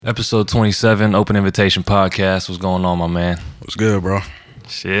Episode 27, Open Invitation Podcast. What's going on, my man? What's good, bro?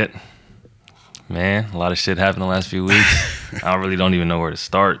 Shit. Man, a lot of shit happened the last few weeks. I really don't even know where to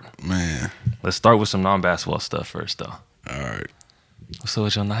start. Man. Let's start with some non-basketball stuff first, though. All right. What's up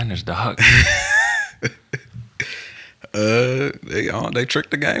with your Niners, dog? They tricked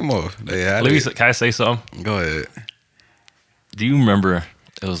the game off. They had it. Can I say something? Go ahead. Do you remember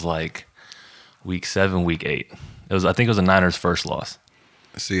it was like week 7, week 8? I think it was the Niners' first loss.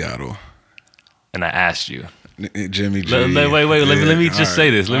 Seattle. And I asked you. Jimmy G. Wait. Let me just say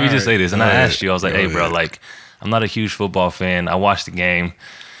this. Let me just say this. And I asked you, I was like, hey, bro, ahead. like, I'm not a huge football fan. I watched the game.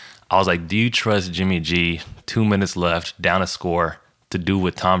 I was like, do you trust Jimmy G, 2 minutes left, down a score, to do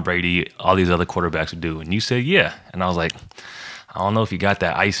what Tom Brady, all these other quarterbacks would do? And you said, yeah. And I was like, I don't know if he got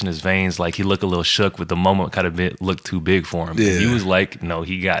that ice in his veins. Like, he looked a little shook with the moment kind of looked too big for him. Yeah. And you was like, no,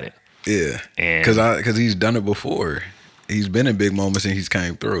 he got it. Yeah. And Because he's done it before. He's been in big moments and he's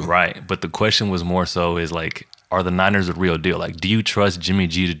came through. Right. But the question was more so is like, are the Niners a real deal? Like, do you trust Jimmy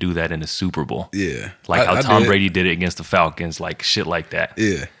G to do that in the Super Bowl? Yeah. Like how I Tom did. Brady did it against the Falcons, like shit like that.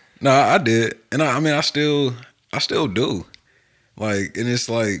 Yeah. No, I did. And I still do. Like, and it's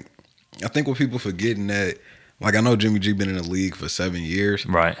like, I think what people forgetting that, like, I know Jimmy G been in the league for 7 years.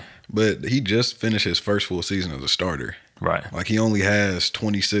 Right. But he just finished his first full season as a starter. Right. Like, he only has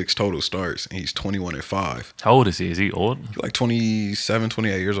 26 total starts, and he's 21-5. How old is he? Is he old? He's like 27,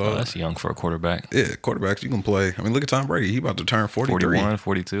 28 years old. Oh, that's young for a quarterback. Yeah, quarterbacks, you can play. I mean, look at Tom Brady. He about to turn 43. 41,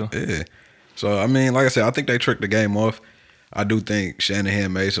 42. Yeah. So, I mean, like I said, I think they tricked the game off. I do think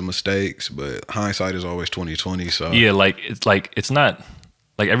Shanahan made some mistakes, but hindsight is always 20/20. So Yeah, it's not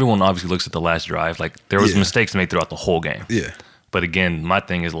like everyone obviously looks at the last drive. Like there was Yeah. mistakes made throughout the whole game. Yeah. But again, my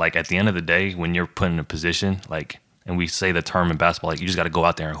thing is like at the end of the day, when you're put in a position, like, and we say the term in basketball, like you just got to go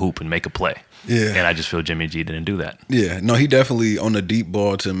out there and hoop and make a play. Yeah. And I just feel Jimmy G didn't do that. Yeah, no, he definitely on the deep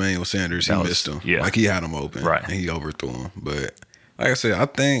ball to Emmanuel Sanders. He missed him. yeah. Like he had him open, Right. and he overthrew him. But like I said, I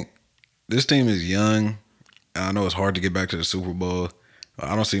think this team is young. I know it's hard to get back to the Super Bowl.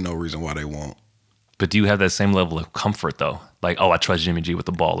 I don't see no reason why they won't. But do you have that same level of comfort though? Like, oh, I trust Jimmy G with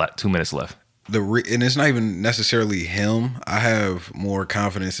the ball at 2 minutes left. And it's not even necessarily him. I have more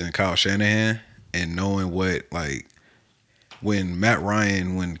confidence in Kyle Shanahan and knowing what, like, when Matt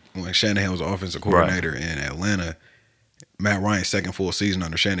Ryan, when Shanahan was the offensive coordinator in Atlanta, Matt Ryan's second full season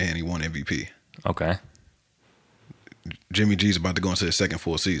under Shanahan, he won MVP. Okay. Jimmy G's about to go into his second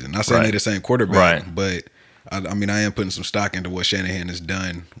full season. Not saying Right. they're the same quarterback, Right. but I mean, I am putting some stock into what Shanahan has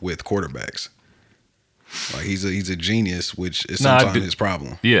done with quarterbacks. Like he's a genius, which is sometimes his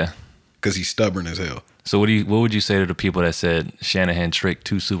problem Yeah. because he's stubborn as hell. So what would you say to the people that said Shanahan tricked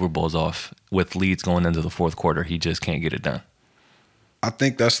 2 Super Bowls off with leads going into the fourth quarter? He just can't get it done. I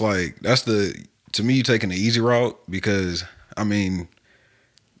think to me, you're taking the easy route because, I mean,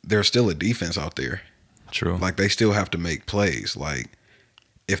 there's still a defense out there. True. Like, they still have to make plays. Like,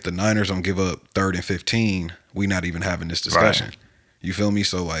 if the Niners don't give up 3rd and 15, we not even having this discussion. Right. You feel me?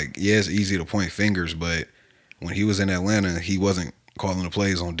 So, like, yeah, it's easy to point fingers, but when he was in Atlanta, he wasn't calling the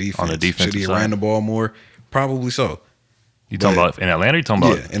plays on defense. On the defensive Should he have side? ran the ball more? Probably so. You talking about in Atlanta? Or you talking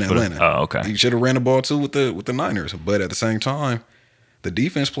about Yeah, in Atlanta. Oh, okay. He should have ran the ball too with the Niners. But at the same time, the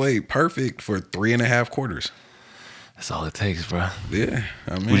defense played perfect for 3.5 quarters. That's all it takes, bro. Yeah,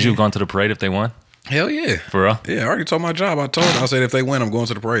 I mean, Would you have gone to the parade if they won? Hell yeah, For real? yeah. I already told my job. I said if they win, I'm going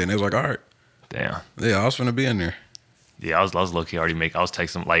to the parade, and they was like, all right. Damn. Yeah, I was finna be in there. Yeah, I was low key already I was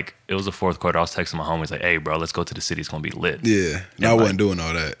texting, like, it was the fourth quarter. I was texting my homies, like, hey, bro, let's go to the city. It's going to be lit. Yeah, no, I like- wasn't doing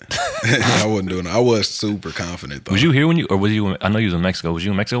all that. I wasn't doing it. I was super confident though. Was you here I know you was in Mexico. Was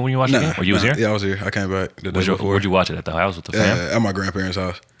you in Mexico when you watched the game? Or you was here? Yeah, I was here. I came back the day before. Where'd you watch it? At the house with the fam? At my grandparents'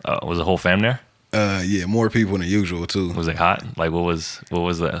 house. Was the whole fam there? Yeah, more people than usual too. Was it hot? Like, what was it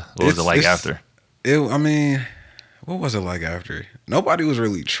like It's- after? I mean, what was it like after? Nobody was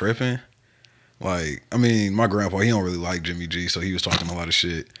really tripping. Like, I mean, my grandpa, he don't really like Jimmy G, so he was talking a lot of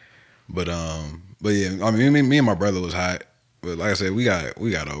shit. But yeah, I mean, me and my brother was hot. But like I said, we got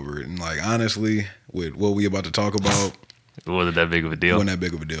over it. And like, honestly, with what we about to talk about, It wasn't that big of a it deal. wasn't that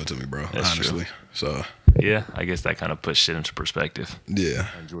big of a deal to me, bro. That's honestly. So, Yeah, I guess that kind of puts shit into perspective. yeah.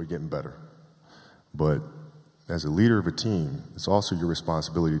 I enjoy getting better. But as a leader of a team, it's also your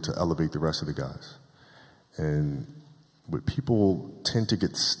responsibility to elevate the rest of the guys. And what people tend to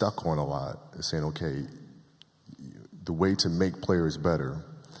get stuck on a lot is saying, okay, the way to make players better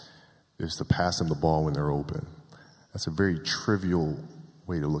is to pass them the ball when they're open. That's a very trivial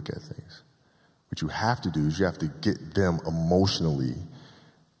way to look at things. What you have to do is you have to get them emotionally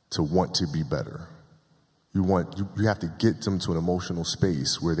to want to be better. You have to get them to an emotional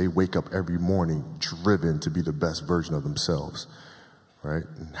space where they wake up every morning driven to be the best version of themselves, right?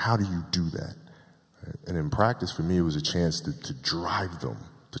 And how do you do that? Right? And in practice, for me, it was a chance to drive them,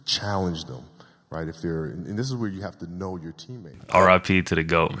 to challenge them, right? If they're, and this is where you have to know your teammate. R.I.P. to the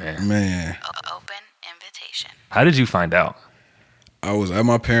GOAT, man. Man, Open invitation. How did you find out? I was at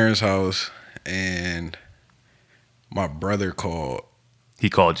my parents' house and my brother called. He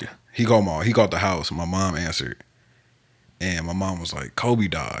called you. He called the house. My mom answered. And my mom was like, Kobe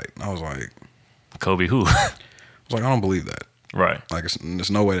died. And I was like, Kobe who? I don't believe that. Right. Like,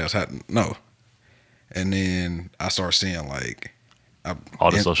 there's no way that's happening. No. And then I started seeing, like,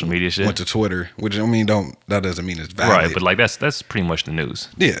 All the social media shit. Went to Twitter, which, I mean, that doesn't mean it's valid. Right, but like that's pretty much the news.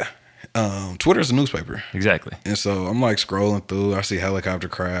 Yeah. Twitter's a newspaper. Exactly. And so I'm like scrolling through, I see helicopter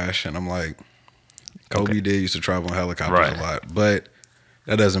crash, and I'm like, Kobe did used to travel on helicopters a lot, but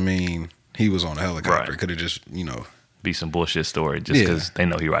that doesn't mean he was on a helicopter. Right. Could have just, Be some bullshit story just because they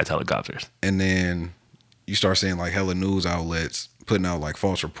know he rides helicopters. And then you start seeing like hella news outlets putting out like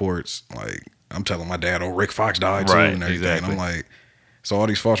false reports. Like, I'm telling my dad, Rick Fox died too and everything. Exactly. And I'm like, so all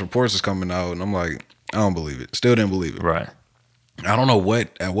these false reports is coming out, and I'm like, I don't believe it. Still didn't believe it. Right. I don't know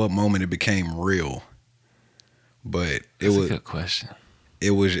at what moment it became real, but That's a good question.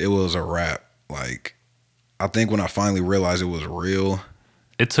 It was a wrap. Like, I think when I finally realized it was real,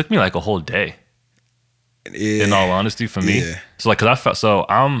 It took me like a whole day. In all honesty, for me. Yeah. So like,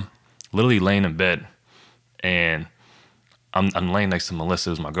 I'm literally laying in bed, and I'm laying next to Melissa,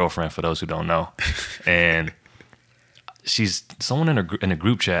 who's my girlfriend, for those who don't know, and she's someone in a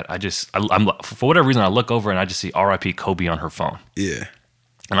group chat. I'm for whatever reason I look over and I just see R.I.P. Kobe on her phone. Yeah.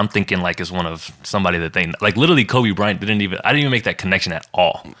 And I'm thinking like it's one of somebody that they like. Literally, Kobe Bryant I didn't even make that connection at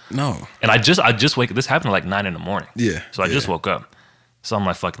all. No. And I just wake. This happened at like 9 a.m. Yeah. So I just woke up. So I'm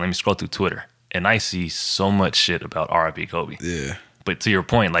like, fuck, let me scroll through Twitter, and I see so much shit about R.I.P. Kobe. Yeah. But to your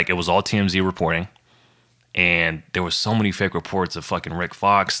point, like, it was all TMZ reporting, and there was so many fake reports of fucking Rick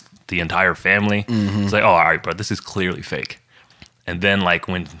Fox, the entire family. Mm-hmm. It's like, oh, all right, bro, this is clearly fake. And then like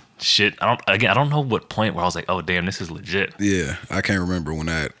when shit, I don't know what point where I was like, oh damn, this is legit. Yeah. I can't remember when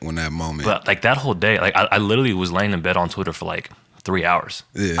that moment. But like that whole day, like I literally was laying in bed on Twitter for like 3 hours.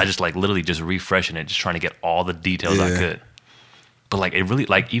 Yeah. I just like literally just refreshing it, just trying to get all the details I Yeah. could. But like it really,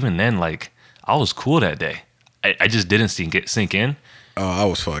 like even then, like I was cool that day. I just didn't sink in. Oh, I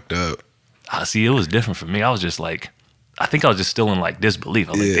was fucked up. See, it was different for me. I was just like, I think I was just still in like disbelief.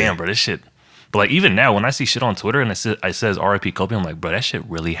 I was like, Yeah. damn, bro, this shit. But like even now, when I see shit on Twitter and it says R.I.P. Kobe, I'm like, bro, that shit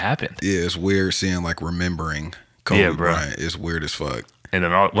really happened. Yeah, it's weird seeing like remembering Kobe Yeah, bro. Bryant. It's weird as fuck. And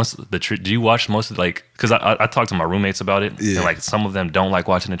then once do you watch most of like, because I talked to my roommates about it, Yeah. and like some of them don't like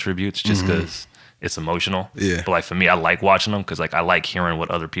watching the tributes just because it's emotional. Yeah. But like for me, I like watching them because like I like hearing what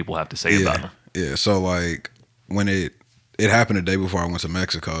other people have to say about them. Yeah. So like when it happened the day before I went to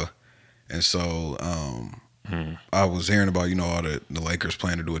Mexico, and so I was hearing about all the Lakers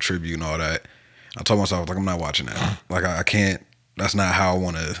plan to do a tribute and all that. I told myself like I'm not watching that. Like I can't. That's not how I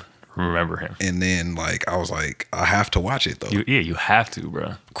want to Remember him. And then like I was like I have to watch it though. You have to,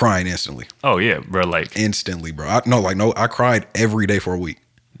 bro. Crying instantly. Oh yeah, bro. Like Instantly, bro. I cried every day for a week.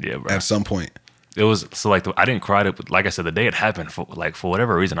 yeah, bro. At some point. It was so like I didn't cry to, like I said, the day it happened, for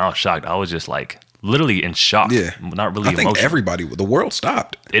whatever reason I was shocked. I was just like literally in shock. Yeah. Not really I think emotional. the world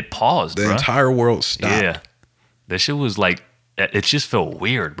stopped. It paused, The bro. entire world stopped. Yeah. That shit was like, it just felt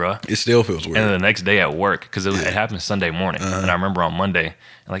weird, bro. It still feels weird. And then the next day at work, because it happened Sunday morning, and I remember on Monday,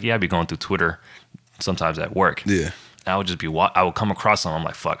 and like I'd be going through Twitter sometimes at work. Yeah. I would just be, I would come across something. I'm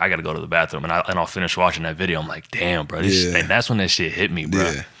like, fuck, I got to go to the bathroom, and I'll finish watching that video. I'm like, damn, bro, Yeah. and that's when that shit hit me, bro.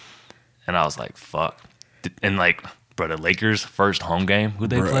 Yeah. And I was like, fuck, and like, bro, the Lakers' first home game, who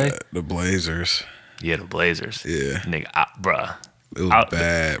they play? The Blazers. Yeah, the Blazers. Yeah. Nigga, bro. It was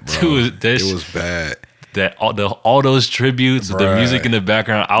bad, bro. It was bad. That all those tributes, the Bruh. music in the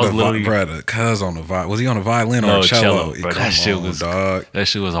background, I was literally, the cuz on the violin. Was he on the violin no, or cello? bro. Come That shit on, was dog. That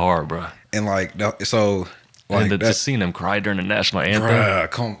shit was hard, bro. And like so, like And that, just seeing them cry during the national anthem.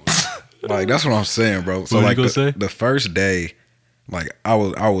 bruh, come. Like that's what I'm saying, bro. So What was like you gonna say? the first day, like I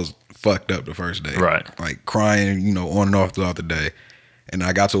was fucked up the first day, Right. Like crying, on and off throughout the day. And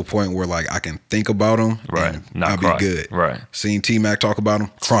I got to a point where like I can think about him, Right. and Not I'll cry. be good. Right. Seeing T-Mac talk about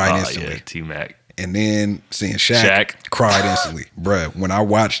him, crying instantly. Yeah, T-Mac. And then seeing Shaq, cried instantly. Bruh, when I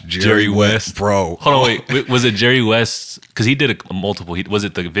watched Jerry West, bro. Hold on, wait. Was it Jerry West? Because he did a multiple. Was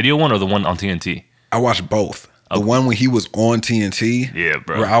it the video one or the one on TNT? I watched both. The one when he was on TNT, Yeah,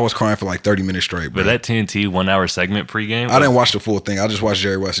 bro. where I was crying for like 30 minutes straight, bro. But that TNT 1 hour segment pregame, I didn't watch the full thing. I just watched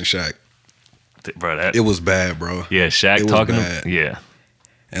Jerry West and Shaq. bro. That It was bad, bro. yeah, Shaq it was talking. bad. Yeah,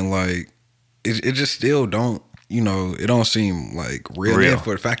 And like, it just still don't, it don't seem like real. Real. And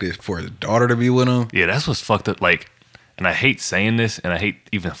for the fact that for his daughter to be with him, yeah. That's what's fucked up. Like, and I hate saying this, and I hate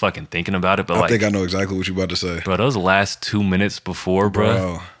even fucking thinking about it, but I like, think I know exactly what you're about to say. bro, those last 2 minutes before,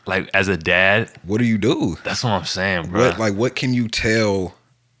 bro, like as a dad, What do you do? that's what I'm saying, bro. What can you tell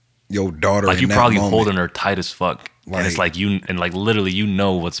your daughter? Like in you that probably moment? holding her tight as fuck, and it's Like- like you, and like literally, you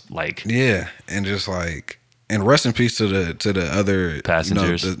know what's like. Yeah, and just like, and rest in peace to the other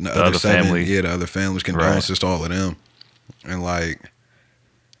Passengers, the the other other seven, family. Yeah, the other families. Condolences to all of them. And like,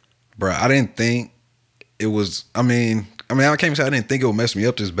 bro, I didn't think it was. I mean, I can't say I didn't think it would mess me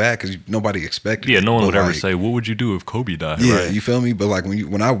up this bad because nobody expected. Yeah, it. no one But, would ever like, say, "What would you do if Kobe died?" Yeah, right? you feel me? But like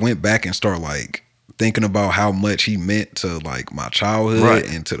when I went back and start like thinking about how much he meant to like my childhood Right.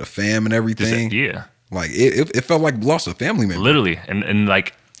 and to the fam and Just, everything, yeah, like it felt like lost a family member. literally, and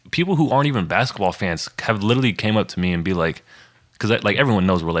like people who aren't even basketball fans have literally came up to me and be like, because like everyone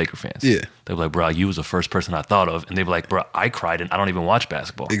knows we're Laker fans. Yeah. They're like, bro, you was the first person I thought of, and they'd be like, bro, I cried and I don't even watch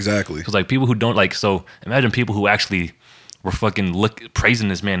basketball. Exactly. Because like people who don't like, so imagine people who actually were fucking praising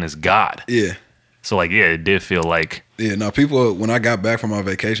this man as God. Yeah. So like, yeah, it did feel like, Yeah, no, people, when I got back from my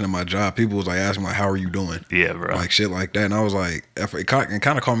vacation and my job, people was like asking me, like, how are you doing? yeah, bro. Like shit like that. And I was like, it kind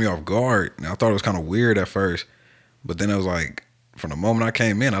of caught me off guard. And I thought it was kind of weird at first. But then I was like, from the moment I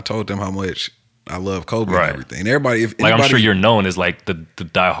came in, I told them how much I love Kobe Right. and everything. And everybody, if like anybody, I'm sure you're known as like the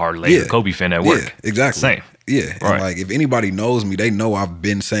diehard Laker Yeah. Kobe fan at work. Yeah, exactly. Same. Yeah. Right. And like, if anybody knows me, they know I've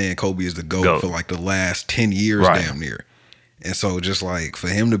been saying Kobe is the GOAT, GOAT. for like the last 10 years, Right. damn near. And so just like, for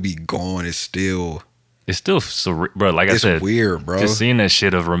him to be gone is still, It's still bro. Like I it's said, weird, bro. just seeing that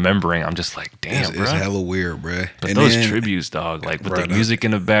shit of remembering, I'm just like, damn, It's bro. hella weird, bro. But And those then- tributes, dog, like with Bro, the that- music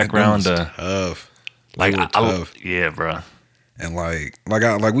in the that background, was tough. like They were tough. yeah, bro. And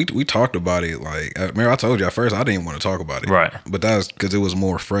we talked about it. Like, I remember I told you at first I didn't want to talk about it, Right. But that was because it was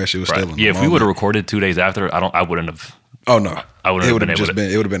more fresh. It was Right. still in the Yeah, if we would have moment. recorded 2 days after, I wouldn't have. Oh no, I wouldn't it have would been have able just to-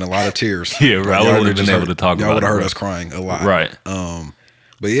 been. It would have been a lot of tears. Yeah, bro, I y'all wouldn't would've have been able to talk Y'all about would it, have heard bro. us crying a lot, Right.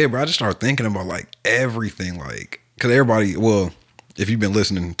 But yeah, bro, I just started thinking about like everything, like because everybody. Well, if you've been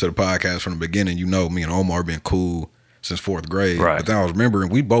listening to the podcast from the beginning, you know me and Omar been cool since 4th grade. Right. But then I was remembering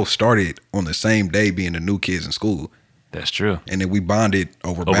we both started on the same day being the new kids in school. That's true. And then we bonded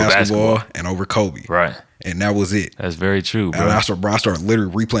over basketball. basketball and over Kobe. Right. And that was it. That's very true, bro. And I started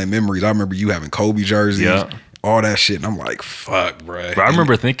literally replaying memories. I remember you having Kobe jerseys, Yeah. all that shit. And I'm like, fuck, bro. Bro, I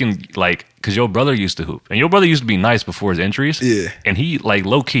remember thinking like, because your brother used to hoop, and your brother used to be nice before his injuries. Yeah. And he like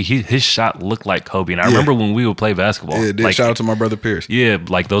low key, his shot looked like Kobe. And I remember when we would play basketball. Yeah, dude, like, shout out to my brother Pierce. yeah,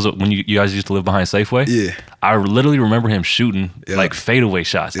 like those when you guys used to live behind Safeway. Yeah. I literally remember him shooting Yeah. like fadeaway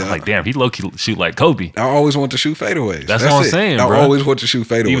shots. I'm Yeah. like, damn, he low key shoot like Kobe. I always want to shoot fadeaways. That's what I'm it. saying, I bro. always want to shoot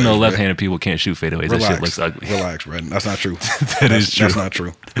fadeaways. Even though bro. left-handed people can't shoot fadeaways, that shit looks ugly. Relax, bro. That's not true. That is true. That's not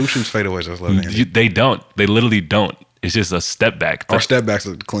true. Who shoots fadeaways as left-handed? They don't. They literally don't. It's just a step back. Our step backs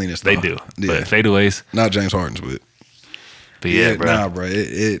are the cleanest. They though. do. Yeah. But fadeaways. Not James Harden's, but Yeah, bro. Nah, bro.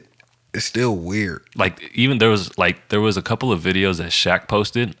 It's still weird. Like even there was a couple of videos that Shaq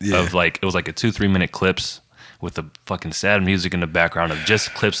posted Yeah. of like it was like a 2-3 minute clips with the fucking sad music in the background of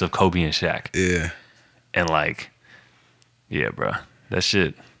just clips of Kobe and Shaq. Yeah. And like, yeah, bro. That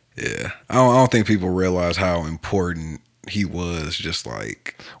shit. Yeah. I don't think people realize how important he was. Just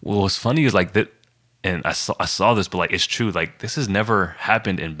like, Well, what's funny is like that, and I saw this, but like it's true. Like this has never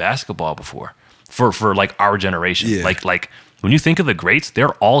happened in basketball before, for like our generation. Yeah. Like when you think of the greats,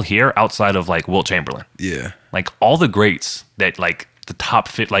 they're all here outside of like Wilt Chamberlain. yeah, Like all the greats that like the top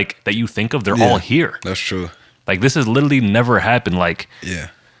fit like that you think of, they're Yeah. all here. that's true. Like this has literally never happened like Yeah.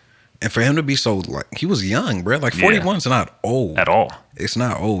 And for him to be so like, he was young, bro. Like 41's not old at all. It's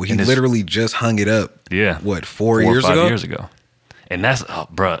not old. He And it's- literally just hung it up. Yeah. What, 4 4 or years 5 ago? years ago. And that's,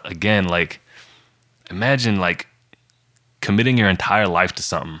 bro, again, like, imagine like committing your entire life to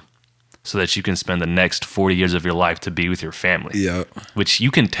something so that you can spend the next 40 years of your life to be with your family. Yeah. Which you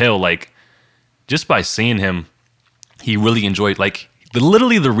can tell, like, just by seeing him, he really enjoyed, like,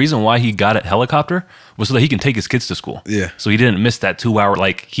 literally the reason why he got a helicopter was so that he can take his kids to school. Yeah. So he didn't miss that 2 hour,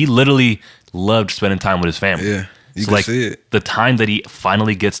 like, he literally loved spending time with his family. Yeah. You so can like see it. the time that he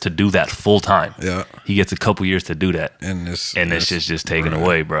finally gets to do that full time. Yeah. He gets a couple years to do that. And it's Just taken bruh.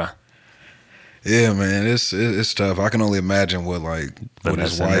 away, bro. Yeah, man, it's tough. I can only imagine what what his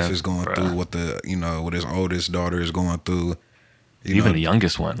Vanessa and wife them, is going bruh. through, what his oldest daughter is going through. Even the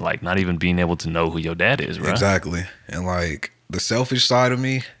youngest one, like not even being able to know who your dad is, bro. Exactly. And like the selfish side of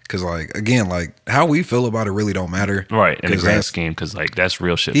me, because like again, like how we feel about it really don't matter. Right, in the 'Cause grand that's- scheme, because like that's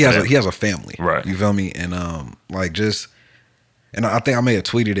real shit. he for has them. he has a family. Right. You feel me? And and I think I may have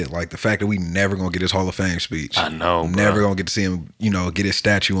tweeted it, like the fact that we never gonna get his Hall of Fame speech. I know, bro. Never gonna get to see him, get his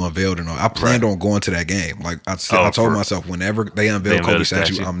statue unveiled and all. I planned on going to that game. Like I Oh, told myself whenever they unveil They unveil Kobe's the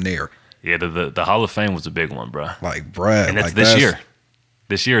statue, statue. I'm there. Yeah, the Hall of Fame was a big one, bro. Like, bruh, And it's like, this year.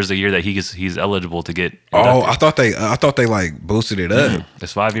 This year is the year that he's eligible to get Oh, inducted. I thought they like boosted it up.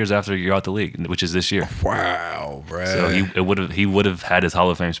 It's 5 years after you're out the league, which is this year. Wow, bruh. So he would have had his Hall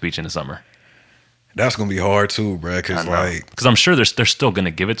of Fame speech in the summer. That's gonna be hard too, bruh. Because like, Because I'm sure they're still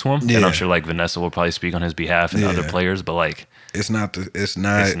gonna give it to him, and Yeah. I'm sure like Vanessa will probably speak on his behalf and other Yeah. players. But like, it's not It's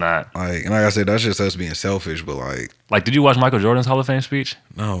like, and like I said, that's just us being selfish. But like, did you watch Michael Jordan's Hall of Fame speech?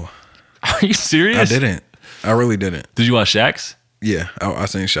 no, Are you serious? I didn't. I really didn't. Did you watch Shaq's? Yeah, I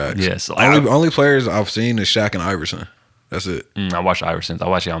seen Shaq. Yes. Only players I've seen is Shaq and Iverson. That's it. I watched Iverson's. I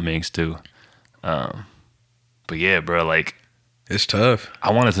watched Yao Ming's too. But yeah, bro, like It's tough.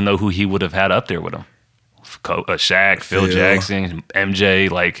 I wanted to know who he would have had up there with him. Shaq, Phil Phil. Jackson, MJ,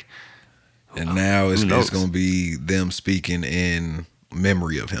 like. And now Who knows? it's gonna be them speaking in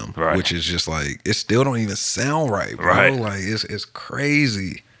memory of him, Right. which is just like it still don't even sound right, bro. Right. Like it's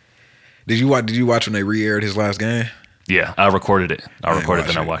crazy. Did you watch when they re-aired his last game? Yeah, I recorded it. I ain't recorded it,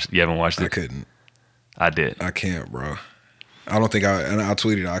 watch then I it. watched it. You haven't watched I it? couldn't. I did. I can't, bro. I don't think and I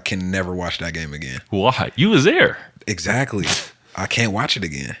tweeted I can never watch that game again. Why? You was there. Exactly. I can't watch it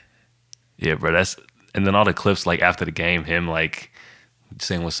again. Yeah, bro. And then all the clips like after the game, him like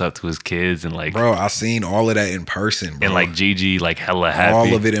saying what's up to his kids and like Bro, I seen all of that in person, bro. and like Gigi like hella happy.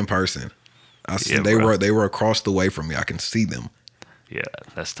 all of it in person. Yeah, they bro. were across the way from me. I can see them. Yeah,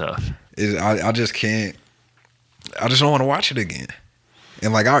 that's tough. I just can't. I just don't want to watch it again.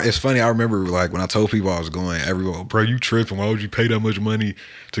 And like, it's funny. I remember like when I told people I was going, everyone, bro, you tripping? Why would you pay that much money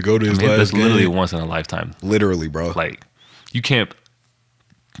to go to his last That's game? literally once in a lifetime. Literally, bro. Like you can't.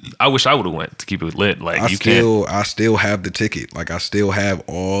 I wish I would have went to keep it lit. Like you I still have the ticket. Like I still have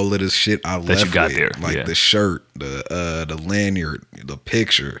all of the shit I left you got with. there, Like yeah. the shirt, the lanyard, the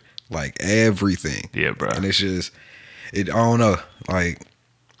picture, like everything. Yeah, bro. And it's just, I don't know. Like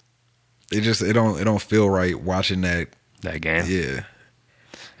it don't feel right watching that. that game. Yeah,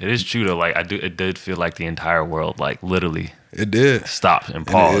 It is true though. Like it did feel like the entire world like literally it did. stopped and And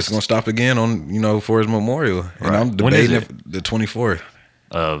paused. it's gonna stop again on for his memorial. And Right. I'm When is debating it? if the 24th.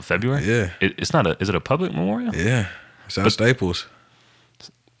 Of February. Yeah. It's not a. Is it a public memorial? Yeah, it's at Staples.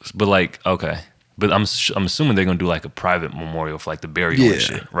 But like okay. But I'm assuming they're gonna do like a private memorial for like the burial Yeah, and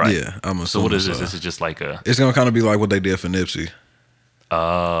shit, right? Yeah, I'm assuming. So what is this? so. This is just like a It's gonna kind of be like what they did for Nipsey.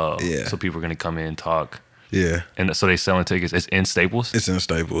 yeah. Yeah. So people are gonna come in and talk, Yeah, and so they selling tickets. It's in Staples. it's in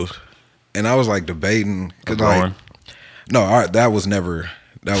Staples. And I was like debating Or because like growing. no, that was never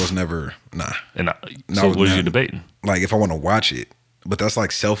nah. And No, so what is no. you debating? Like if I want to watch it, but that's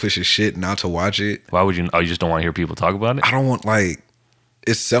like selfish as shit not to watch it. Why would you? Oh, you just don't want to hear people talk about it? I don't want like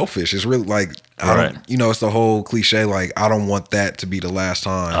it's selfish. It's really like I Right. don't, it's the whole cliche like I don't want that to be the last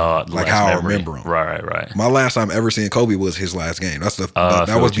time The like last how memory. I remember him. Right. My last time ever seeing Kobe was his last game. That's I that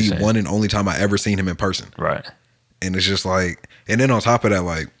feel was what you're the saying. one and only time I ever seen him in person. Right. And it's just like, and then on top of that,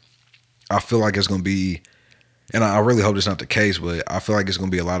 like, I feel like it's gonna be, and I really hope it's not the case, but I feel like it's gonna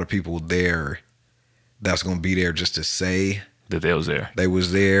be a lot of people there that's gonna be there just to say That they was there. they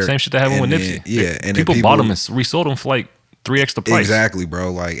was there. Same shit that happened with And Nipsey. then- Yeah, and then people bought them and resold them for like 3x the price. Exactly,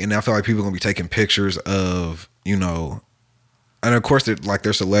 bro. Like, and I feel like people are gonna be taking pictures of, and of course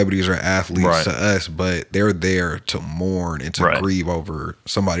they're celebrities or athletes Right. to us, but they're there to mourn and to Right. grieve over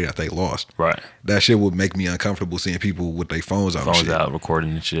somebody that they lost. Right. That shit would make me uncomfortable seeing people with their phones out. and Phones shit. out,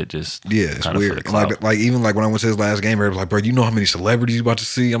 recording and shit. Just Yeah, it's kinda for weird. the And clout. like even like when I went to his last game, everybody was like, "Bro, you know how many celebrities you about to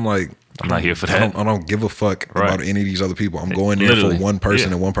see?" I'm like, I'm not here for I that. don't give a fuck Right. about any of these other people. I'm going there Literally. for one person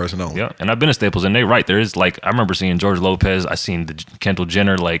Yeah. and one person only. Yeah, and I've been to Staples, and they right there is like I remember seeing George Lopez. I seen the Kendall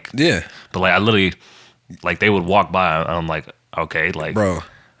Jenner, like Yeah, but like I literally like they would walk by, and I'm like, okay, like bro.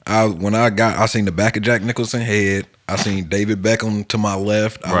 I seen the back of Jack Nicholson's head. I seen David Beckham to my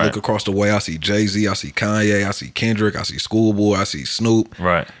left. I Right. look across the way. I see Jay-Z. I see Kanye. I see Kendrick. I see Schoolboy. I see Snoop.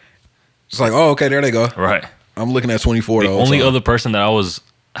 right, It's like, oh, okay, there they go. right. I'm looking at 24. The the only whole time. other person that I was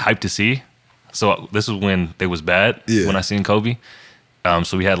hyped to see. So this was when they was bad. Yeah. When I seen Kobe.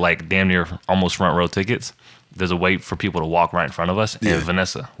 So we had like damn near almost front row tickets. There's a wait for people to walk right in front of us, Yeah. and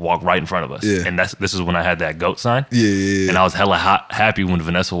Vanessa walked right in front of us. Yeah. And this is when I had that GOAT sign. Yeah. And I was hella happy when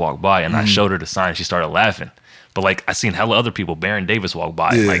Vanessa walked by, and I Mm-hmm. showed her the sign. She started laughing. But like I seen hella other people. Baron Davis walk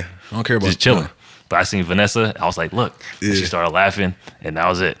by, Yeah. like I don't care about just chilling. no. But I seen Vanessa. I was like, look. And she Yeah. started laughing, and that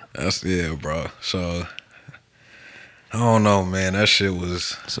was it. Bro. So I don't know, man. That shit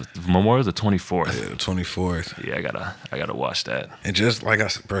was So Memorial's the 24th. the 24th. Yeah, I gotta watch that. And just like I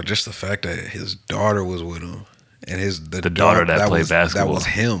said, bro, just the fact that his daughter was with him, and the daughter that played basketball. that was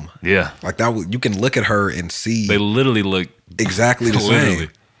him. Yeah, Like that was, you can look at her and see they literally look exactly the literally. same.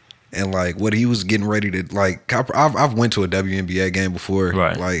 And like what he was getting ready to like, I've went to a WNBA game before.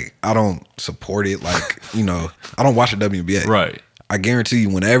 Right. Like I don't support it. Like I don't watch the WNBA. Right. I guarantee you,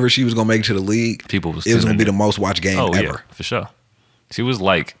 whenever she was gonna make it to the league, it was gonna be the most watched game ever. Yeah, for sure. She was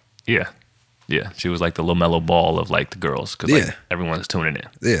like, yeah. She was like the LaMelo Ball of like the girls because like everyone's tuning in.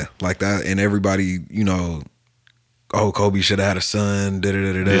 Yeah, like that, and everybody, oh, Kobe should have had a son. Da.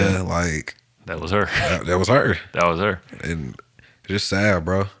 Like that was her. That was her. That was her. And it's just sad,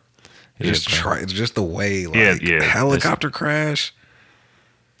 bro. It's just the way, like helicopter crash.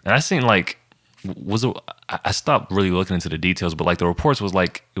 And I seen like I stopped really looking into the details, but like the reports was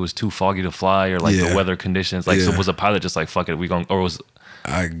like it was too foggy to fly or like the weather conditions. Like so was a pilot just like fuck it, we going or was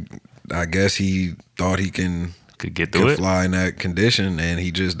I guess he thought he could fly in that condition, and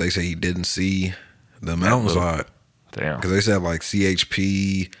they say he didn't see the mountainside. Damn, because they said like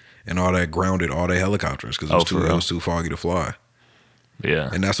CHP and all that grounded all their helicopters because it was too foggy to fly.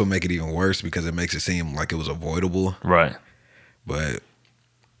 Yeah, and that's what make it even worse because it makes it seem like it was avoidable. Right, but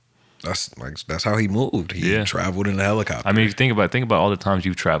that's how he moved. He traveled in a helicopter. I mean, think about all the times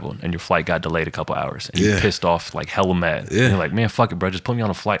you've traveled and your flight got delayed a couple hours and you pissed off like hella mad. Yeah. And you're like, man, fuck it, bro. Just put me on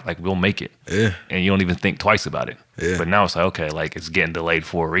a flight. Like we'll make it. Yeah. And you don't even think twice about it. Yeah. But now it's like, okay, like it's getting delayed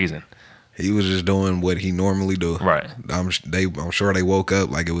for a reason. He was just doing what he normally do. Right. I'm sure they woke up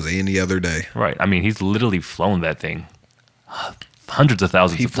like it was any other day. Right. I mean, he's literally flown that thing hundreds of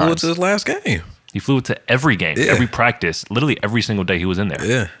thousands of times. He flew it to his last game. He flew it to every game, every practice, literally every single day he was in there.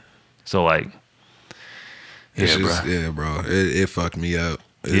 Yeah. So like, bro. It fucked me up.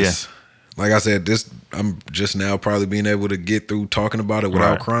 Like I said, I'm just now probably being able to get through talking about it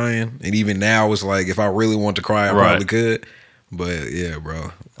without crying. And even now, it's like if I really want to cry, I probably could. But yeah,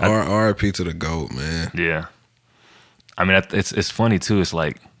 bro. RIP to the GOAT, man. Yeah. I mean, it's funny too. It's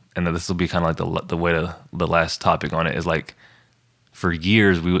like, and this will be kind of like the way the last topic on it is like, for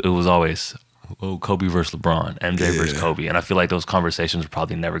years it was always Kobe versus LeBron, MJ versus Kobe, and I feel like those conversations are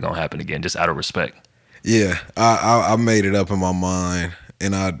probably never gonna happen again, just out of respect. Yeah, I made it up in my mind,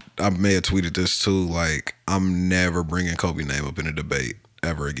 and I may have tweeted this too. Like, I'm never bringing Kobe name up in a debate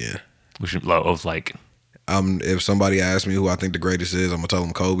ever again. If somebody asks me who I think the greatest is, I'm gonna tell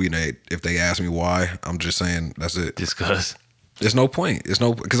them Kobe. And if they ask me why, I'm just saying that's it. Just cause. There's no point.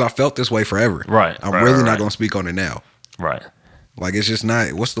 Because I felt this way forever. Right. I'm really not gonna speak on it now. Right. Like it's just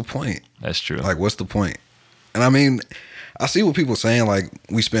not. What's the point? That's true. Like what's the point? And I mean, I see what people saying. Like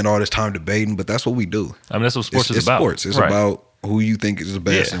we spend all this time debating, but that's what we do. I mean, that's what sports is about. Sports. It's about who you think is the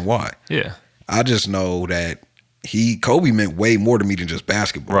best and why. Yeah. I just know that Kobe meant way more to me than just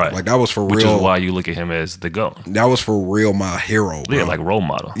basketball. Right. Like that was for real. Which is why you look at him as the GOAT. That was for real my hero, bro. Yeah, like role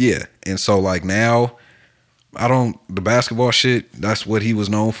model. Yeah. And so like now, the basketball shit, that's what he was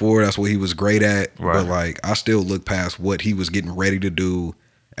known for. That's what he was great at. Right. But like I still look past what he was getting ready to do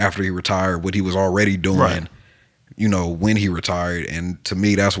after he retired, what he was already doing, when he retired. And to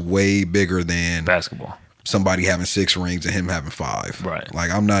me, that's way bigger than basketball. Somebody having 6 rings and him having 5. Right.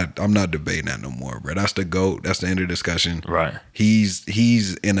 Like I'm not debating that no more, bro. That's the GOAT. That's the end of the discussion. Right.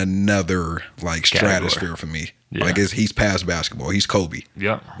 He's in another like stratosphere for me. Yeah. Like he's past basketball. He's Kobe.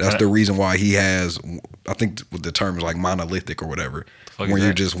 Yeah. That's the reason why he has, I think the term is like monolithic or whatever, where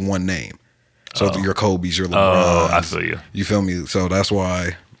you're just one name. So you're Kobe's, you're LeBron's. Oh, I feel you. You feel me? So that's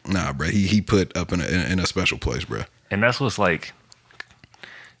why, bro, he put up in a special place, bro. And that's what's like,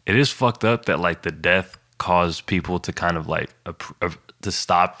 it is fucked up that like the death caused people to kind of like to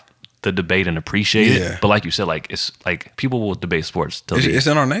stop the debate and appreciate it. But like you said, like it's like people will debate sports till it's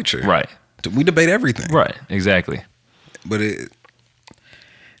in our nature, right? We debate everything, right? Exactly. But I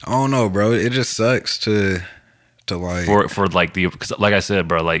don't know, bro. It just sucks to like for like because like I said,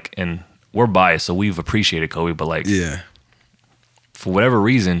 bro, like, and we're biased, so we've appreciated Kobe, but like for whatever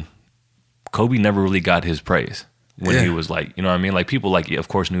reason, Kobe never really got his praise when he was like, you know what I mean? Like people like of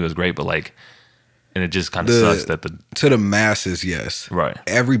course knew he was great, but like. And it just kind of sucks that to the masses, yes. Right.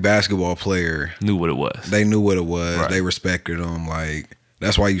 Every basketball player knew what it was. They knew what it was. Right. They respected him. Like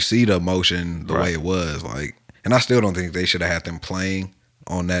that's why you see the emotion the way it was. Like, and I still don't think they should have had them playing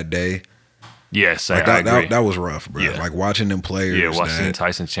on that day. Yes, like I agree. That was rough, bro. Yeah. Like watching them players. Yeah, watching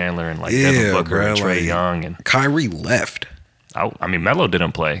Tyson Chandler and like Devin Booker and Trae Young and Kyrie left. I mean, Melo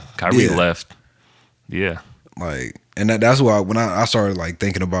didn't play. Kyrie left. Yeah. Like, and that's why when I started like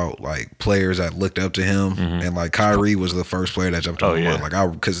thinking about like players that looked up to him, and like Kyrie was the first player that jumped to my mind.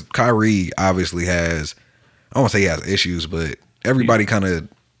 Like because Kyrie obviously has, I don't want to say he has issues, but everybody kind of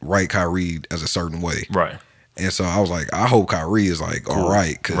write Kyrie as a certain way, right? And so I was like, I hope Kyrie is like all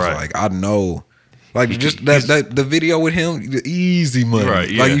right, because like I know, like just that the video with him, the easy money, right?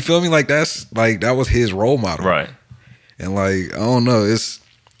 Yeah. Like you feel me? Like that's like that was his role model, right? And like I don't know,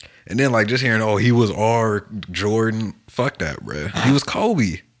 And then like just hearing, oh, he was our Jordan. Fuck that, bruh. He was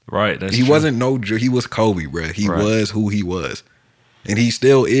Kobe. Right. That's He true. wasn't he was Kobe, bruh. He Right. was who he was. And he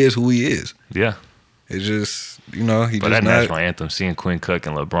still is who he is. Yeah. It's just, you know, he But just that not. national anthem, seeing Quinn Cook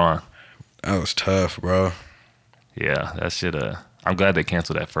and LeBron. That was tough, bro. Yeah, that shit. I'm glad they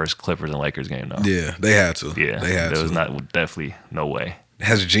canceled that first Clippers and Lakers game though. Yeah, they had to. Yeah, They had there to. was definitely no way.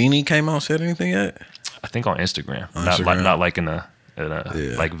 Has Genie came out and said anything yet? I think on Instagram, On not Instagram? not like in a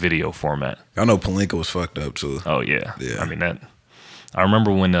Yeah. like video format. I know Pelinka was fucked up too. Oh yeah, Yeah. I mean that. I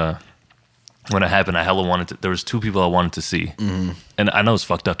remember when it happened, I hella wanted to. There was two people I wanted to see, and I know it's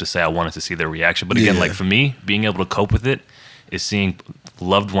fucked up to say I wanted to see their reaction, but again, Yeah. like for me, being able to cope with it is seeing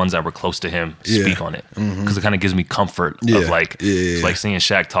loved ones that were close to him Yeah. speak on it, because it kind of gives me comfort Yeah. of like, Yeah, yeah, it's yeah. like seeing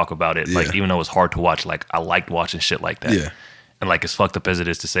Shaq talk about it, like Yeah. even though it's hard to watch, like I liked watching shit like that, Yeah. and like as fucked up as it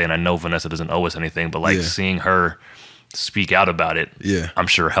is to say, and I know Vanessa doesn't owe us anything, but like Yeah. seeing her speak out about it, Yeah. I'm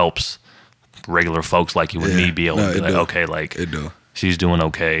sure helps regular folks like you and Yeah. me be able No, to be it like, do. okay, like It do. she's doing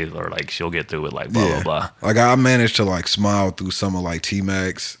okay, or like she'll get through it, like blah Yeah. blah blah. Like I managed to like smile through some of like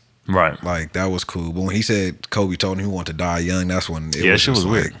T-Max. Right. Like that was cool. But when he said Kobe told him he wanted to die young, that's when it Yeah, was shit just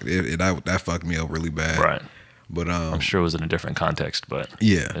was like, that fucked me up really bad. Right. But I'm sure it was in a different context, but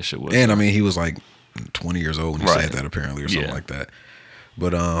yeah. that shit was. And I mean he was like 20 years old when he Right. said that apparently or something Yeah. like that.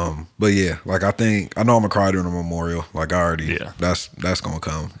 But yeah, like I know I'm gonna cry during the memorial. Like I already that's gonna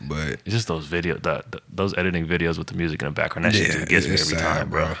come. But it's just those those editing videos with the music in the background. That shit yeah, just gets me it's every sad, time,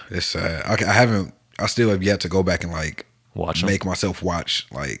 bro. It's sad. I still have yet to go back and like Watch 'em. make myself watch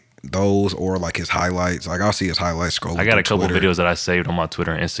like those or like his highlights. Like I'll see his highlights scrolling. I got a through couple Twitter. videos that I saved on my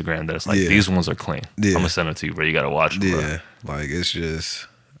Twitter and Instagram that's like Yeah. these ones are clean. Yeah. I'm gonna send them to you, bro. You gotta watch them, Yeah, like it's just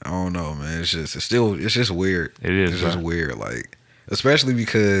I don't know, man. It's just weird. It is, It's just bro. weird, like especially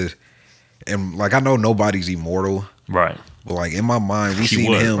because and like I know nobody's immortal, bro. Right. but like in my mind we He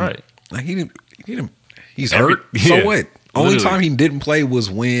seen was, him right. like he's Every- hurt. yeah, So what? Only literally. time he didn't play was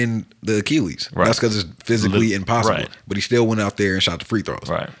when the Achilles. Right. That's because it's physically Lit- impossible. right. But he still went out there and shot the free throws.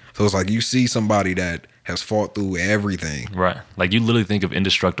 Right. So it's like you see somebody that has fought through everything. Right. Like you literally think of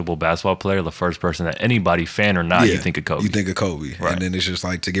indestructible basketball player, the first person that anybody, fan or not, you think of Kobe. You think of Kobe. Right. And then it's just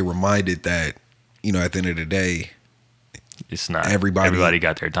like to get reminded that, you know, at the end of the day, It's not. Everybody-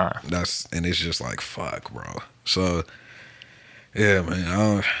 got their time. and it's just like, fuck, bro. So, yeah,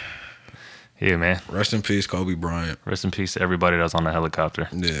 man. Yeah, man. Rest in peace, Kobe Bryant. Rest in peace to everybody that's on the helicopter.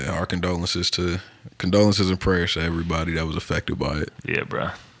 Yeah, our condolences and prayers to everybody that was affected by it. Yeah, bro.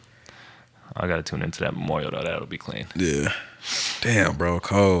 I gotta tune into that memorial though. That'll be clean. Yeah. Damn, bro,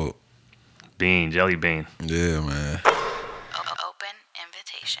 cold. Jelly bean. Yeah, man. Open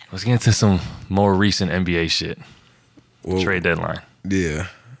invitation. Let's get into some more recent NBA shit. Well, Trade deadline. Yeah.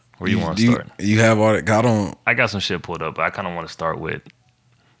 Where you want to start? You have all that. I don't. I got some shit pulled up, but I kind of want to start with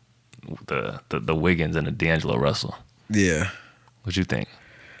the Wiggins and the D'Angelo Russell. Yeah. What you think?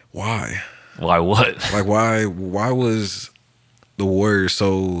 Why? Why what? Like, why was the Warriors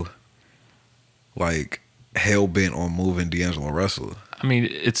so like hell bent on moving D'Angelo Russell? I mean,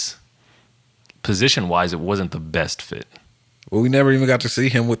 it's position wise, it wasn't the best fit. Well, we never even got to see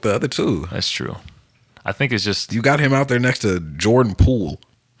him with the other two. That's true. I think it's just You got him out there next to Jordan Poole.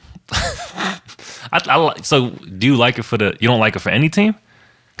 I like. So, do you like it for the? You don't like it for any team?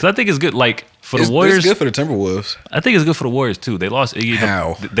 Because I think it's good. Like for It's the Warriors, good for the Timberwolves. I think it's good for the Warriors too. They lost Iggy.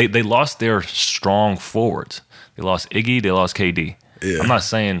 How? They lost their strong forwards. They lost Iggy. They lost KD. Yeah. I'm not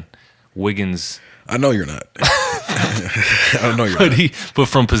saying Wiggins, I know you're not. I know you're but not. but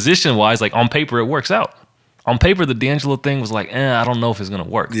from position wise, like on paper, it works out. On paper, the D'Angelo thing was like, I don't know if it's gonna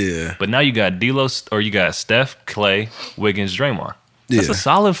work. Yeah. But now you got D'Lo, or you got Steph, Clay, Wiggins, Draymond. That's Yeah. a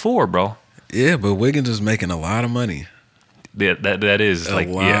solid four, bro. Yeah, but Wiggins is making a lot of money. Yeah, that is A like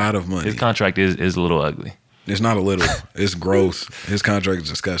lot of money. His contract is a little ugly. It's not a little. It's gross. His contract is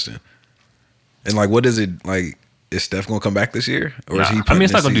disgusting. And like, what is it like? Is Steph gonna come back this year, or is he? Nah, I putting mean,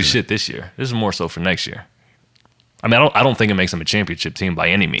 it's this not gonna do season? shit this year. This is more so for next year. I mean, I don't think it makes him a championship team by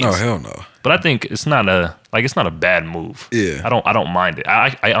any means. Oh hell no. But I think it's not a bad move. Yeah. I don't mind it.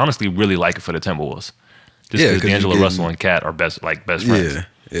 I honestly really like it for the Timberwolves. Just Yeah, because 'cause you're D'Angelo getting- Russell and Cat are best friends. Yeah,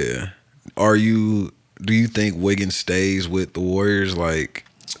 yeah. Do you think Wiggins stays with the Warriors like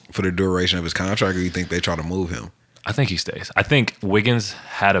for the duration of his contract, or do you think they try to move him? I think he stays. I think Wiggins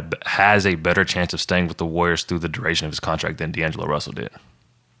has a better chance of staying with the Warriors through the duration of his contract than D'Angelo Russell did.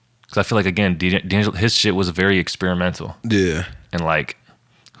 Because I feel like, again, D'Angelo, his shit was very experimental. Yeah, And, like,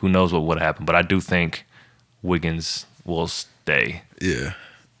 who knows what would happen. But I do think Wiggins will stay. yeah.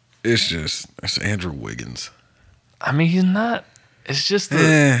 It's Andrew Wiggins. I mean, he's not. It's just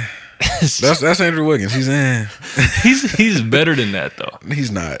Eh, That's Andrew Wiggins. he's better than that though.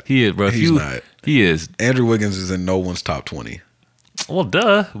 He's not. He is, bro. He's not. He is. Andrew Wiggins is in no one's top 20. Well,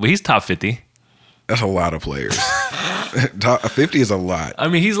 duh. But he's top 50. That's a lot of players. Top 50 is a lot. I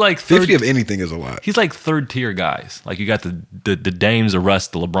mean, he's like 50 of anything is a lot. He's like third tier guys. Like you got the Dames, the Russ,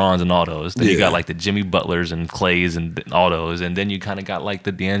 the LeBrons, and all those. Then you got like the Jimmy Butlers and Clays and all those. And then you kind of got like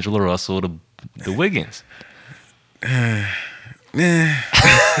the D'Angelo Russell, the Wiggins. I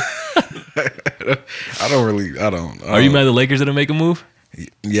don't. Are you mad the Lakers didn't make a move?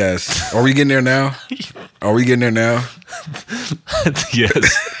 Yes. Are we getting there now?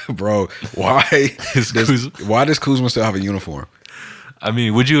 Yes. Bro, why does Kuzma still have a uniform? I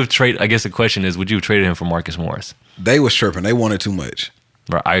mean, would you have traded? I guess the question is, would you have traded him for Marcus Morris? They was tripping. They wanted too much.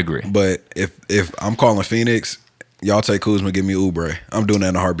 Right, I agree. But if I'm calling Phoenix, y'all take Kuzma, give me Oubre. I'm doing that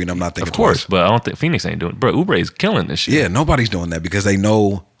in a heartbeat. I'm not thinking Of course, twice. but I don't think Phoenix ain't doing it. Bro, Oubre is killing this shit. Yeah, nobody's doing that because they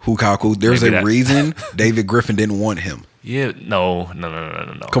know who Kyle Kuzma. There's Maybe a that- reason David Griffin didn't want him. Yeah, no.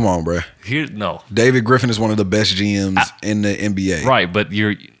 Come on, bro. No. David Griffin is one of the best GMs in the NBA. Right, but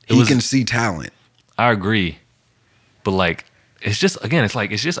He can see talent. I agree. But like, it's just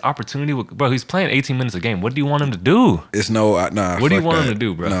opportunity. Bro, he's playing 18 minutes a game. What do you want him to do? It's no, nah. What do you fuck want him that. to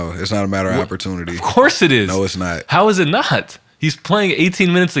do, bro? No, it's not a matter of opportunity. Of course it is. No, it's not. How is it not? He's playing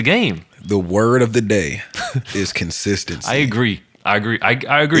 18 minutes a game. The word of the day is consistency. I agree. I agree.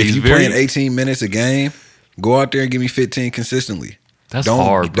 If He's you playing 18 minutes a game, go out there and give me 15 consistently. That's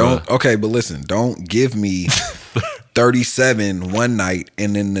hard, bro. Okay, but listen, don't give me 37 one night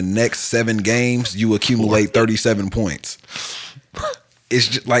and in the next 7 games you accumulate 37 points. It's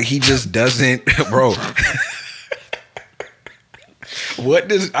just like he just doesn't, bro.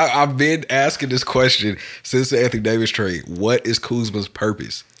 I've been asking this question since the Anthony Davis trade. What is Kuzma's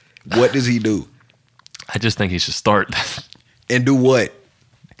purpose? What does he do? I just think he should start. And do what?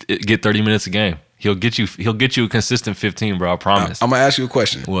 Get 30 minutes a game. He'll get you a consistent 15, bro. I promise. I'm gonna ask you a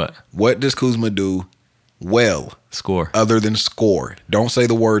question. What? What does Kuzma do well Score. other than score? Don't say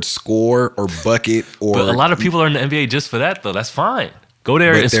the word score or bucket or. But a lot of people are in the NBA just for that, though. That's fine. Go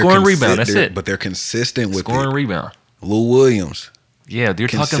there but and they're score and rebound. That's they're- it. But they're consistent with Score and it. rebound. Lou Williams. Yeah, you're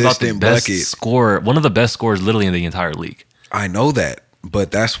talking about the Consistent best bucket. scorer, one of the best scorers literally in the entire league. I know that,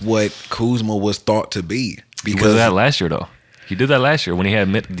 but that's what Kuzma was thought to be. He Because did that last year, though. He did that last year when he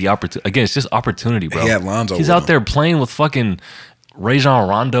had the opportunity. Again, it's just opportunity, bro. He had Lonzo He's with out him. there playing with fucking Rajon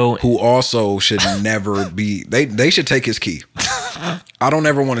Rondo. who also should never be. They should take his key. I don't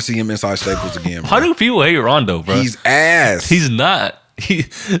ever want to see him inside Staples again. Bro. How do people hate Rondo, bro? He's ass. He's not.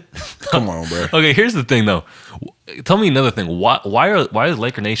 Come on, bro. Okay, here's the thing, though. Tell me another thing. Why is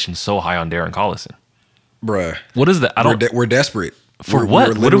Laker Nation so high on Darren Collison? Bruh. What is that? I don't. We're desperate. For We're what?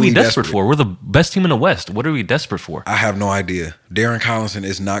 What are we literally desperate for? We're the best team in the West. What are we desperate for? I have no idea. Darren Collison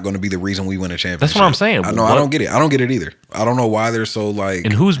is not going to be the reason we win a championship. That's what I'm saying. I know. I don't get it. I don't get it either. I don't know why they're so like.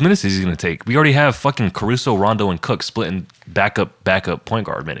 And whose minutes is he going to take? We already have fucking Caruso, Rondo, and Cook splitting backup point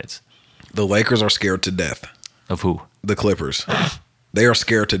guard minutes. The Lakers are scared to death. Of who? The Clippers. They are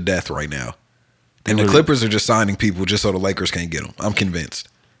scared to death right now. And the really- Clippers are just signing people just so the Lakers can't get them. I'm convinced.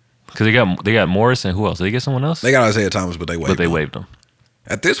 Because they got Morris and who else? Did they get someone else? They got Isaiah Thomas, but they waived him. waived him.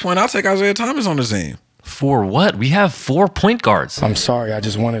 At this point, I'll take Isaiah Thomas on the team. For what? We have 4 point guards. I'm sorry, I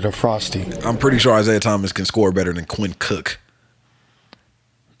just wanted a Frosty. I'm pretty sure Isaiah Thomas can score better than Quinn Cook.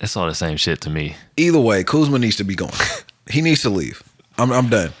 It's all the same shit to me. Either way, Kuzma needs to be going. He needs to leave. I'm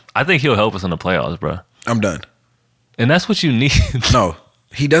done. I think he'll help us in the playoffs, bro. I'm done. And that's what you need. No,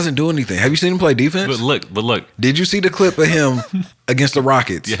 he doesn't do anything. Have you seen him play defense? But look. Did you see the clip of him against the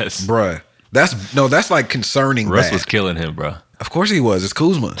Rockets? Yes. Bruh. That's like concerning Russ bad. was killing him, bro. Of course he was. It's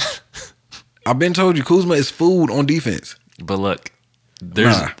Kuzma. I've been told you Kuzma is food on defense. But look,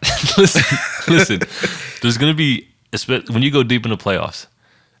 there's Nah. listen. There's gonna be when you go deep in the playoffs.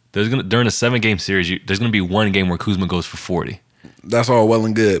 During a 7-game series, there's gonna be one game where Kuzma goes for 40. That's all well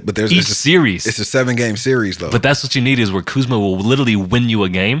and good, but Each series. It's a 7-game series though. But that's what you need is where Kuzma will literally win you a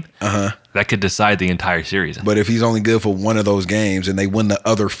game that could decide the entire series. But if he's only good for one of those games and they win the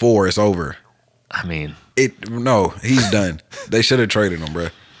other 4, it's over. I mean, No, he's done. They should have traded him, bro.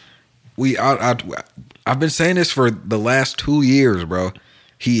 I've been saying this for the last 2 years, bro.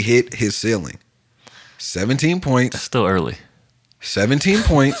 He hit his ceiling. 17 it's points, still early. 17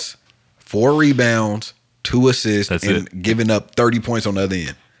 points, 4 rebounds, 2 assists, That's and giving up 30 points on the other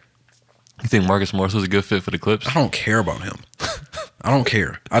end. You think Marcus Morris was a good fit for the Clips? I don't care about him. I don't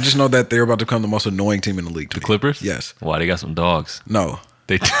care. I just know that they're about to become the most annoying team in the league. The Clippers? Yes. Why? They got some dogs. No.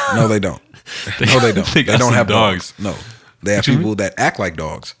 They No, they don't. No, they don't. They They got don't some have dogs. dogs. No. They have What you people that act like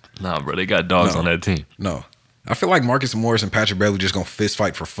dogs. Nah, bro, they got dogs No. on that team. No. I feel like Marcus Morris and Patrick Beverley just going to fist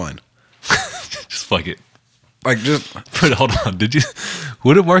fight for fun. Fuck it. Like just But hold on. Do you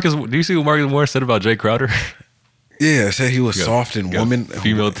see what Marcus Morris said about Jay Crowder? yeah, said he was Got- soft and got woman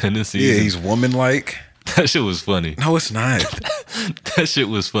female tendencies. Yeah, he's woman like. That shit was funny. No, it's not. That shit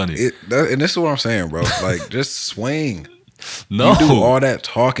was funny. And this is what I'm saying, bro. Like, just swing. No. You do all that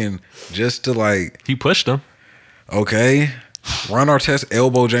talking just to like, He pushed him okay, Ron Artest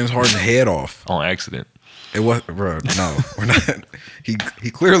elbow James Harden's head off. on accident. It was, bro. No, we're not. He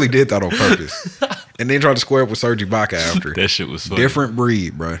clearly did that on purpose, and then tried to square up with Serge Ibaka after. That shit was funny. Different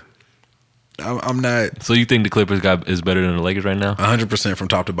breed, bro. I'm not So you think the Clippers is better than the Lakers right now? 100% from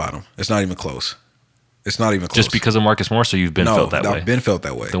top to bottom. It's not even close. It's not even close. Just because of Marcus Morris, or you've been felt that way? I've been felt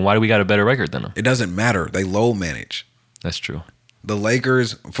that way. Then why do we got a better record than them? It doesn't matter. They low manage. That's true. The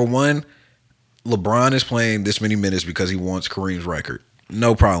Lakers, for one, LeBron is playing this many minutes because he wants Kareem's record.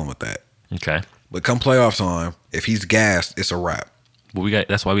 No problem with that. Okay. But come playoff time, if he's gassed, it's a wrap. But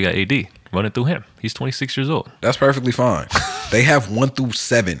that's why we got AD running through him. He's 26 years old. That's perfectly fine. They have 1 through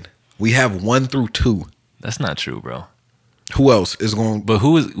 7. We have 1 through 2. That's not true, bro. Who else is going? But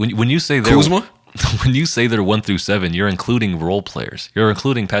who is when you say they're Kuzma? when you say they're 1 through 7, you're including role players. You're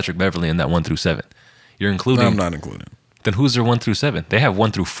including Patrick Beverly in that 1 through 7. You're including. No, I'm not including. Then who's their 1 through 7? They have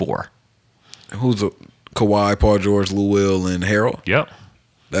 1 through 4. Who's a Kawhi, Paul George, Lou Will, and Harold? Yep.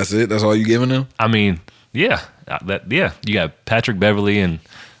 That's it. That's all you giving them? I mean, yeah, You got Patrick Beverly and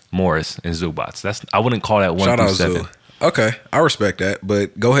Morris and Zubats. I wouldn't call that 1 Shout through out 7. Zoo. Okay, I respect that.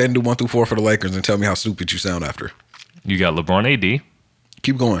 But go ahead and do 1 through 4 for the Lakers and tell me how stupid you sound after. You got LeBron, AD.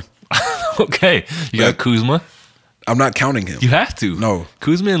 Keep going. Okay. You got Kuzma. I'm not counting him. You have to. No.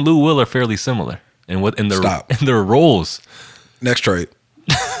 Kuzma and Lou Will are fairly similar in Stop. in their roles. Next trade.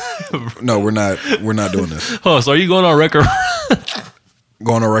 No, we're not. We're not doing this. Oh, so are you going on record?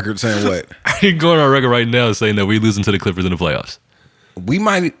 Going on record saying what? Are you going on record right now saying that we losing to the Clippers in the playoffs? We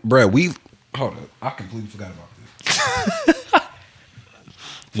might, bruh. Hold up. I completely forgot about this.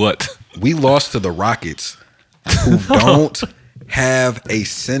 What? We lost to the Rockets, who don't have a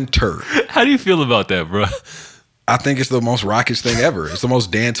center. How do you feel about that, bro? I think it's the most Rockets thing ever. It's the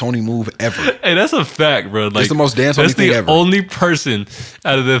most D'Antoni move ever. Hey, that's a fact, bro. Like, It's the most D'Antoni that's thing the ever. only person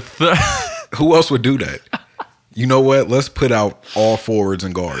out of the Who else would do that? You know what? Let's put out all forwards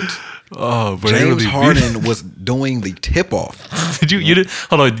and guards. Oh, but James Harden was doing the tip off. Did you didn't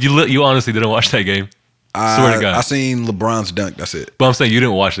hold on? You honestly didn't watch that game? Swear to God. I seen LeBron's dunk. That's it. But I'm saying you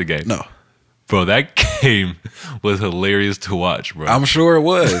didn't watch the game. No, Bro, that game was hilarious to watch, bro. I'm sure it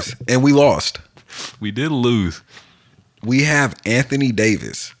was, and we lost. We did lose. We have Anthony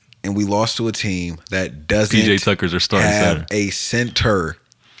Davis, and we lost to a team that doesn't PJ Tucker's our starting have center. a center.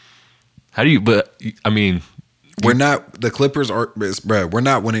 How do you? But I mean, We're not. The Clippers are, bruh. We're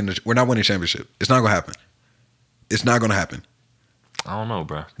not winning. We're not winning championship. It's not gonna happen. It's not gonna happen. I don't know,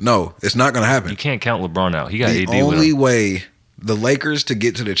 bro. No, it's not gonna happen. You can't count LeBron out. He got The AD with only him. way the Lakers to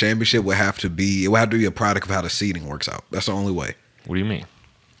get to the championship would have to be a product of how the seeding works out. That's the only way. What do you mean?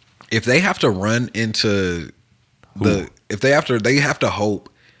 If they have to run into they have to hope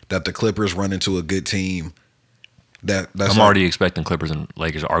that the Clippers run into a good team. That's I'm already expecting Clippers and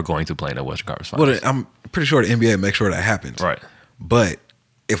Lakers are going to play in the Western Conference Finals. Well, I'm pretty sure the NBA makes sure that happens. Right. But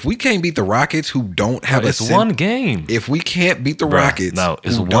if we can't beat the Rockets, who don't have It's one game. if we can't beat the Bruh, Rockets, no,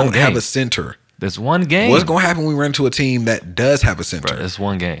 it's who one don't have game. a center, There's one game. what's going to happen when we run into a team that does have a center? Bro, it's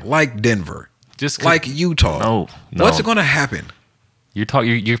one game. Like Denver, Just like Utah. No. What's going to happen? You're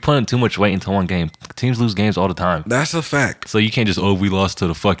putting too much weight into one game. Teams lose games all the time. That's a fact. So you can't just, we lost to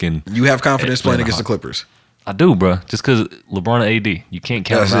the fucking. You have confidence playing Atlanta against the Hawks. Clippers. I do, bro. Just because LeBron and AD, you can't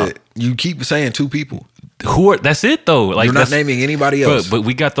count That's them out. it. You keep saying 2 people. That's it though. Like You're not that's- naming anybody else. But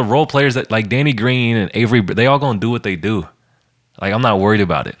we got the role players that like Danny Green and Avery. They all gonna do what they do. Like I'm not worried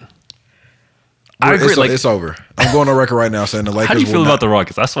about it. I agree. It's over. I'm going on record right now saying the Lakers. How do you feel will about not- the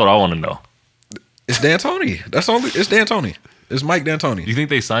Rockets? That's what I want to know. It's D'Antoni. It's D'Antoni. It's Mike Do D'Antoni. you think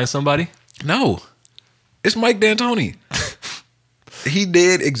they signed somebody? No, it's Mike D'Antoni. He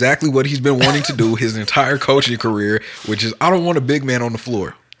did exactly what he's been wanting to do his entire coaching career, which is I don't want a big man on the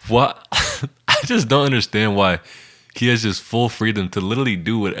floor. What? I just don't understand why he has just full freedom to literally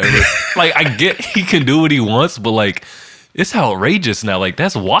do whatever. Like I get he can do what he wants, but like it's outrageous now. Like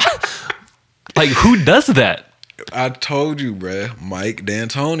that's why. Like who does that? I told you, bruh. Mike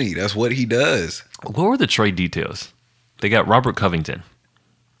D'Antoni. That's what he does. What were the trade details? They got Robert Covington.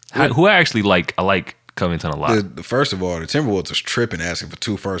 Who I actually like. I like Covington a lot. First of all, the Timberwolves was tripping asking for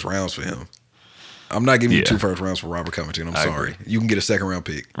 2 first rounds for him. I'm not giving you Yeah. 2 first rounds for Robert Covington. I'm I sorry. agree. You can get a 2nd round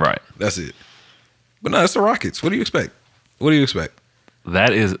pick. Right. That's it. But no, it's the Rockets. What do you expect? What do you expect?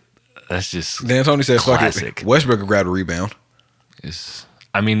 That's just D'Antoni said, classic. fuck it. Westbrook will grab a rebound.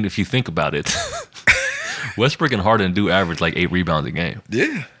 I mean, if you think about it, Westbrook and Harden do average like 8 rebounds a game.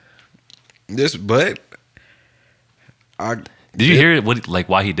 Yeah. But Did you hear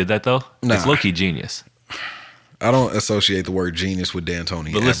why he did that though? Nah. It's low-key genius. I don't associate the word genius with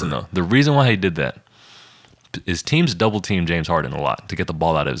D'Antoni. But listen though, the reason why he did that is teams double team James Harden a lot to get the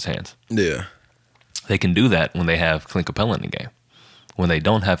ball out of his hands. Yeah. They can do that when they have Clint Capella in the game. When they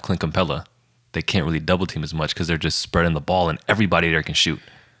don't have Clint Capella, they can't really double team as much because they're just spreading the ball and everybody there can shoot.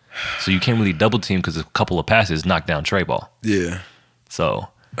 So you can't really double team because a couple of passes knock down Trey Ball. Yeah. So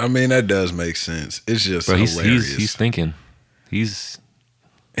I mean, that does make sense. It's just bro, hilarious. he's thinking.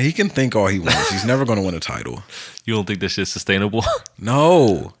 He can think all he wants. He's never going to win a title. You don't think that shit's sustainable?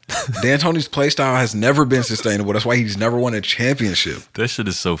 No. D'Antoni's play style has never been sustainable. That's why he's never won a championship. That shit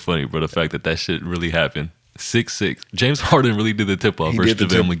is so funny, bro. The fact that shit really happened. 6'6". James Harden really did the tip-off versus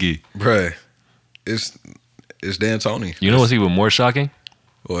JaVale McGee. Bruh, it's D'Antoni. You know what's even more shocking?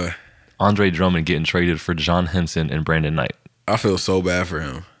 What? Andre Drummond getting traded for John Henson and Brandon Knight. I feel so bad for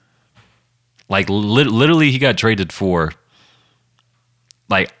him. Like, literally, he got traded for,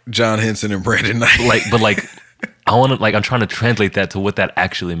 like... John Henson and Brandon Knight. I'm trying to translate that to what that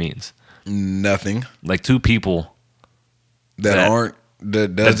actually means. Nothing. Like, two people that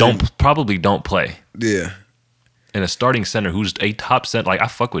probably don't play. Yeah. And a starting center who's a top center. Like, I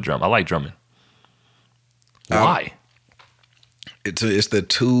fuck with Drummond. I like Drummond. Why? It's the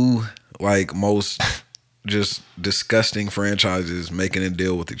two, like, most just disgusting franchises making a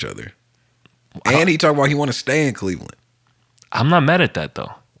deal with each other. And he talked about he want to stay in Cleveland. I'm not mad at that,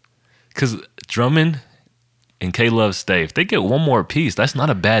 though. Because Drummond and K-Love stay. If they get one more piece, that's not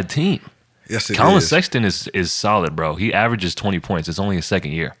a bad team. Yes, it Colin is. Sexton is solid, bro. He averages 20 points. It's only his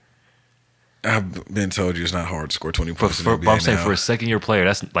second year. I've been told you it's not hard to score 20 points in the NBA But I'm saying now. for a second-year player,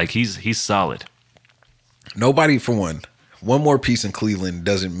 that's like he's solid. Nobody, for one more piece in Cleveland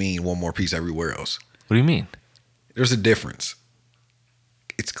doesn't mean one more piece everywhere else. What do you mean? There's a difference.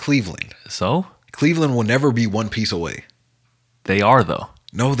 It's Cleveland. So? Cleveland will never be one piece away. They are, though.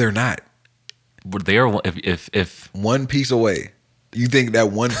 No, they're not. But they are. If one piece away. You think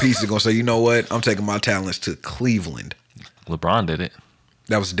that one piece is going to say, you know what? I'm taking my talents to Cleveland. LeBron did it.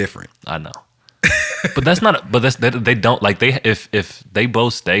 That was different. I know. But that's not. But they don't like they. If they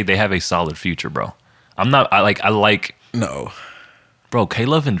both stay, they have a solid future, bro. I like. No. Bro,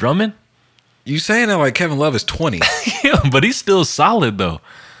 K-Love and Drummond? You saying that like Kevin Love is 20. Yeah, but he's still solid, though.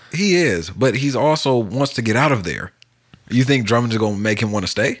 He is, but he's also wants to get out of there. You think Drummond's going to make him want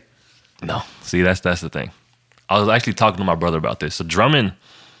to stay? No. See, that's the thing. I was actually talking to my brother about this. So Drummond,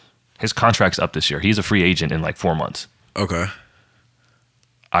 his contract's up this year. He's a free agent in like 4 months. Okay.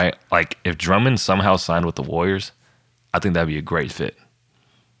 If Drummond somehow signed with the Warriors, I think that'd be a great fit.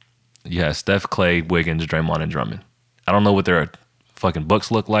 Yeah, Steph, Clay, Wiggins, Draymond, and Drummond. I don't know what their fucking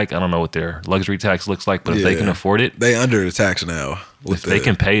books look like. I don't know what their luxury tax looks like, but if they can afford it, they under the tax now. If they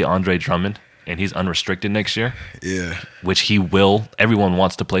can pay Andre Drummond and he's unrestricted next year, yeah, which he will. Everyone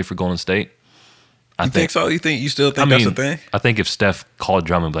wants to play for Golden State. I think so? You still think that's a thing? I think if Steph called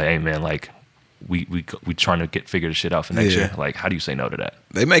Drummond, like, hey man, like we trying to figure this shit out for next year. Like, how do you say no to that?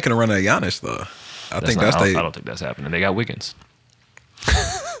 They making a run at Giannis though. I don't think that's happening. They got Wiggins.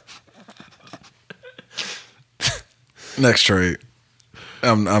 Next trade.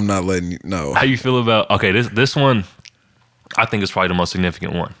 I'm not letting you know. How you feel about this one? I think is probably the most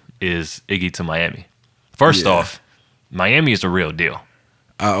significant one. Is Iggy to Miami? First off, Miami is a real deal.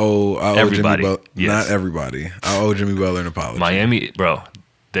 I owe everybody. Not everybody. I owe Jimmy Butler an apology. Miami, bro,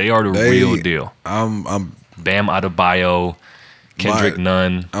 they are the real deal. I'm Bam Adebayo, Kendrick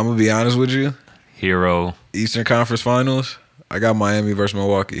Nunn. I'm gonna be honest with you. Hero. Eastern Conference Finals. I got Miami versus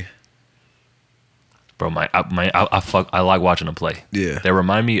Milwaukee. Bro, I like watching them play. Yeah. They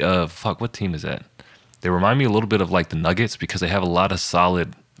remind me of what team is that? They remind me a little bit of like the Nuggets because they have a lot of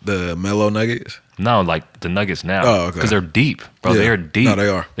solid. The Melo Nuggets? No, like the Nuggets now. Oh, okay. Because they're deep, bro. Yeah. They are deep. No, they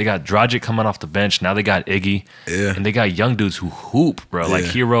are. They got Dragic coming off the bench. Now they got Iggy. Yeah. And they got young dudes who hoop, bro. Like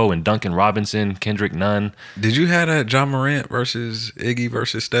Hero and Duncan Robinson, Kendrick Nunn. Did you have that John Morant versus Iggy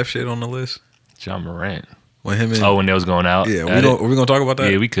versus Steph shit on the list? John Morant. When him and when they was going out. Yeah, are we gonna talk about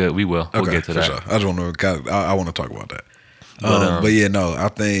that? Yeah, we could. We will. We'll get to that. Sure. I just want to. I want to talk about that. But yeah, no, I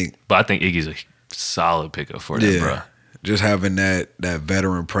think. But I think Iggy's a solid pickup for them, bro. Just having that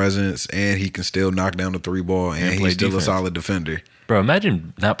veteran presence, and he can still knock down the 3-ball, and he's still a solid defender. Bro,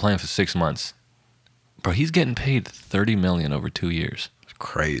 imagine not playing for 6 months. Bro, he's getting paid $30 million over 2 years. It's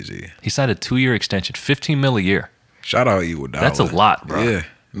crazy. He signed a 2-year extension, $15 million a year. Shout out Iguodala. That's a lot, bro. Yeah.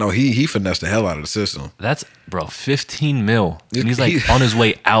 No, he finessed the hell out of the system. That's, bro, $15 million. And he's like on his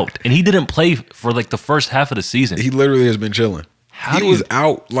way out. And he didn't play for like the first half of the season. He literally has been chilling. He was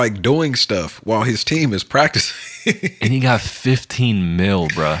out like doing stuff while his team is practicing. And he got 15 mil,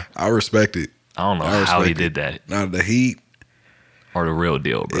 bruh. I respect it. I don't know how he did that. Now the Heat Or the real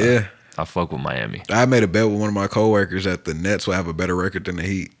deal, bro. Yeah. I fuck with Miami. I made a bet with one of my coworkers that the Nets will have a better record than the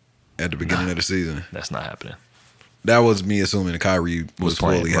Heat at the beginning of the season. That's not happening. That was me assuming Kyrie was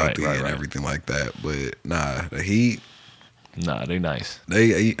playing, fully right, healthy right, and right. everything like that. But nah, the Heat, Nah, they nice.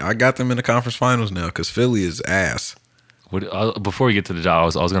 I got them in the conference finals now because Philly is ass. Before we get to the job,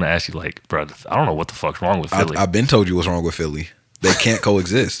 I was going to ask you, like, bro, I don't know what the fuck's wrong with Philly. I've been told you what's wrong with Philly. They can't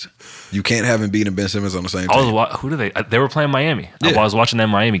coexist. You can't have Embiid and Ben Simmons on the same team. Who do they? They were playing Miami. Yeah. I was watching that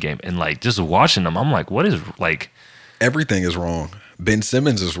Miami game, and like just watching them, I'm like, what is like? Everything is wrong. Ben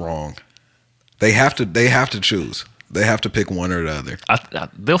Simmons is wrong. They have to choose. They have to pick one or the other.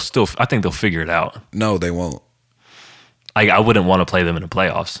 I think they'll figure it out. No, they won't. I wouldn't want to play them in the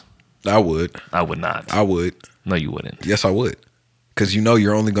playoffs. I would. I would not. I would. No, you wouldn't. Yes, I would. Because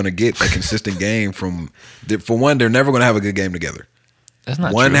you're only going to get a consistent game from. For one, they're never going to have a good game together. That's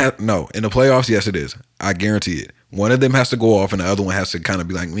not One true. no, in the playoffs, yes, it is. I guarantee it. One of them has to go off, and the other one has to kind of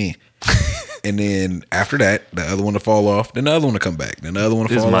be like me. And then after that, the other one to fall off, then the other one to come back, then the other one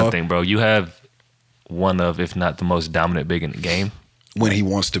to This fall is my off. thing, bro. You have one of, if not the most dominant big in the game, When he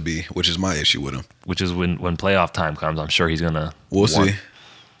wants to be, which is my issue with him. which is when playoff time comes. I'm sure he's gonna. We'll see.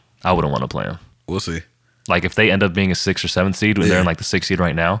 I wouldn't want to play him. We'll see. Like if they end up being a 6th or 7th seed, when they're Yeah. in like the 6th seed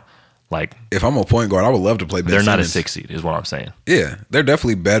right now, like If I'm a point guard, I would love to play Ben they're not a Simmons. 6th seed, is what I'm saying. Yeah, they're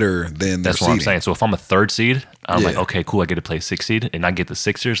definitely better than That's their what I'm seeding. saying. So if I'm a 3rd seed, I'm like, Yeah. okay, cool. I get to play 6th seed, and I get the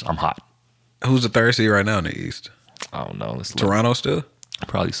Sixers. I'm hot. Who's the 3rd seed right now in the East? I don't know. Let's look. Toronto still?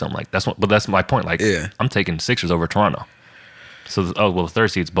 Probably something like that's what. But that's my point. Like, Yeah. I'm taking Sixers over Toronto. So the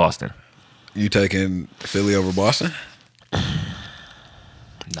 3rd seed's Boston. You taking Philly over Boston?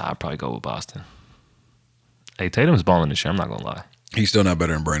 Nah, I'd probably go with Boston. Hey, Tatum's balling this year. I'm not gonna lie. He's still not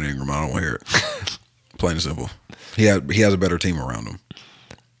better than Brandon Ingram. I don't want to hear it. Plain and simple. He has a better team around him.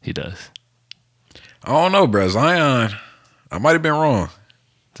 He does. I don't know, bro. Zion, I might have been wrong.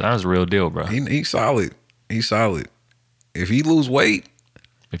 Zion's a real deal, bro. He's solid. He's solid. If he lose weight,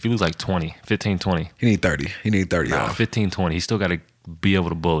 If you lose like 20, 15, 20, he need 30. He need 30 nah, off. 15, 20, he's still got to be able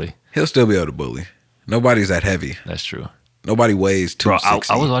to bully. He'll still be able to bully. Nobody's that heavy. That's true. Nobody weighs Bro,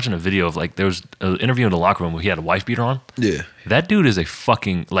 260. I was watching a video of like there was an interview in the locker room where he had a wife beater on. Yeah. That dude is a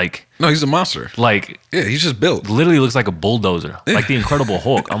fucking like No, he's a monster. yeah, He's just built. literally looks like a bulldozer, like the Incredible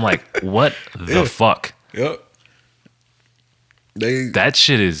Hulk. I'm like, what the Yeah. fuck? Yep. That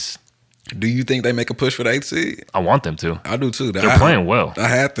shit is. Do you think they make a push for the 8th seed? I want them to. I do too. They're playing well. I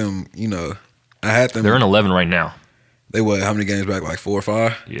had them, I had them. They're in 11 right now. They how many games back? Like 4 or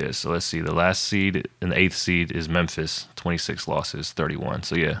 5? Yeah, so let's see. The last seed and the 8th seed is Memphis, 26 losses, 31.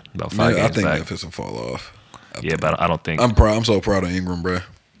 So yeah, about 5 I games think back. Memphis will fall off. Yeah, but I don't think I'm so proud of Ingram, bro.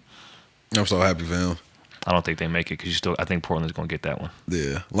 I'm so happy for him. I don't think they make it because I think Portland's gonna get that one.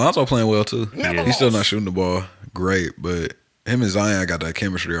 Yeah. Lonzo playing well too. Yeah. He's still not shooting the ball great, but him and Zion got that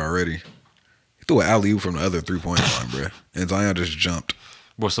chemistry already. He threw an alley-oop from the other 3-point line, bro. And Zion just jumped.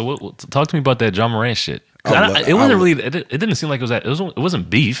 Well, so talk to me about that John Morant shit. 'Cause I it wasn't love- really. It didn't seem like it was that. It wasn't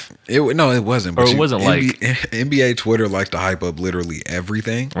beef, No, it wasn't. Or it wasn't like- NBA Twitter likes to hype up literally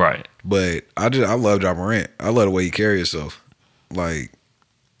everything. right? But I love John Morant. I love the way he carries himself. Like,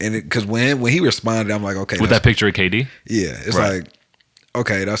 and because when he responded, I'm like, okay, With that's that picture of KD, yeah, it's Right. like,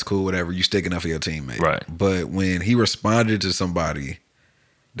 okay, that's cool, whatever. You sticking up for your teammate, Right. But when he responded to somebody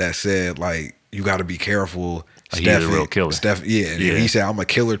that said like, you got to be careful. Like, he's a real killer. Yeah, and Yeah. he said, I'm a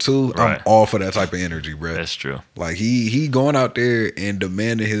killer too. Right. I'm all for that type of energy, bro. that's true. Like he going out there and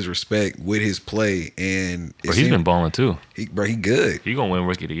demanding his respect with his play, and But he's been balling too. he good, He gonna win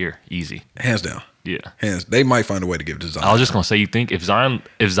Rookie of the Year, easy. hands down. Yeah. Hands. They might find a way to give it to Zion. I was just gonna say, you think if Zion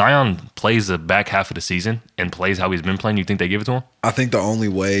plays the back half of the season and plays how he's been playing, you think they give it to him? I think the only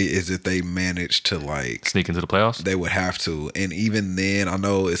way is if they manage to like Sneak into the playoffs? they would have to, and even then, I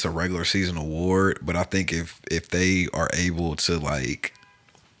know it's a regular season award, but I think if they are able to like,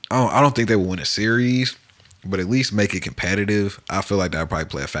 I don't think they will win a series, but at least make it competitive. I feel like that would probably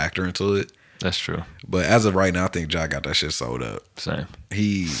play a factor into it. That's true. But as of right now, I think Ja got that shit sold up. Same.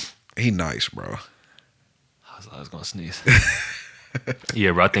 He nice, bro. I was gonna sneeze.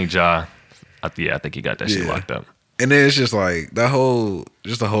 Yeah, bro. I think Ja. I think he got that shit Yeah. locked up. And then it's just like the whole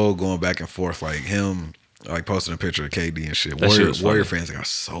going back and forth, like him like posting a picture of KD and shit. That shit was Warrior funny. fans got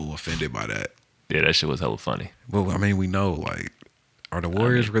so offended by that. Yeah, that shit was hella funny. Well, I mean, we know like, are the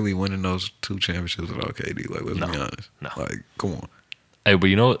Warriors really winning those 2 championships without KD? Like, let's be honest. No. Like, come on. Hey, but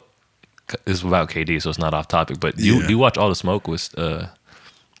you know what? This is about KD, so it's not off topic. But Yeah. you watch All the Smoke with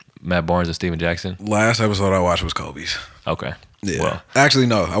Matt Barnes and Steven Jackson? Last episode I watched was Kobe's. Okay. Yeah. Well, Actually,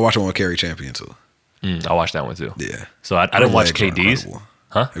 no. I watched one with Carrie Champion too. I watched that one too. Yeah. So I Her didn't watch legs are KD's. incredible.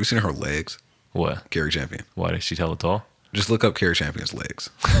 Huh? Have you seen her legs? What? Carrie Champion. Why did she tell it tall? Just look up Carrie Champion's legs.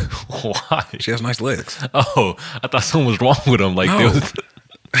 Why? She has nice legs. Oh, I thought something was wrong with him. Like, No. there was,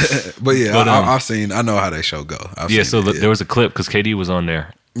 But yeah, But, I know how they show go. yeah. So there was a clip because KD was on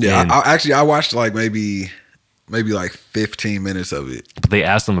there. Yeah, and I watched like maybe like 15 minutes of it. they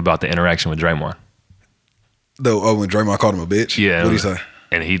asked him about the interaction with Draymond. Though, when Draymond called him a bitch. Yeah. What'd he say?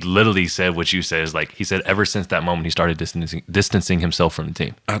 And he literally said what you said is like he said ever since that moment he started distancing himself from the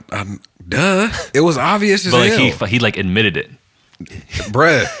team. Duh. It was obvious as But hell. like he like admitted it.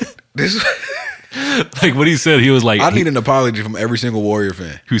 Bruh, this. Like what he said, he was like I need an apology from every single Warrior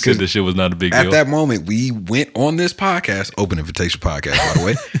fan who said this shit was not a big At deal. that moment, we went on this podcast, Open Invitation Podcast, by the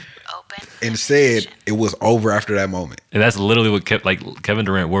way, Open and said invitation. it was over after that moment. And that's literally what Kevin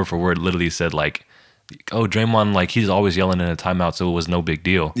Durant word for word literally said like, oh, Draymond, like he's always yelling in a timeout, so it was no big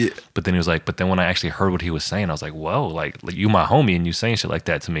deal. Yeah. But then he was like, but then when I actually heard what he was saying, I was like, whoa, like you my homie and you saying shit like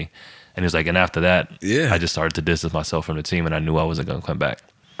that to me. And he was like, and after that, Yeah. I just started to distance myself from the team and I knew I wasn't gonna come back.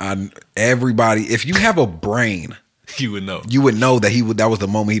 Everybody, if you have a brain, You would know. you would know that that was the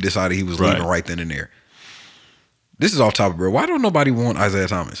moment he decided he was Right. leaving right then and there. This is off topic, bro. Why don't nobody want Isaiah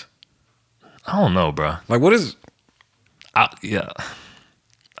Thomas? I don't know, bro. Like, what is? Yeah.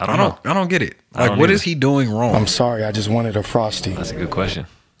 I don't know. I don't get it. I Like, don't what either. is he doing wrong? I'm sorry, I just wanted a Frosty. That's a good question.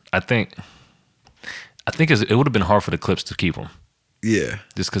 I think it would have been hard for the Clips to keep him Yeah,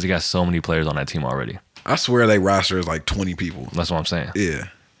 just because he got so many players on that team already. I swear they roster is like 20 people. That's what I'm saying. Yeah,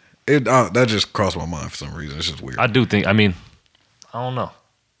 that just crossed my mind for some reason. It's just weird. I do think. I mean, I don't know.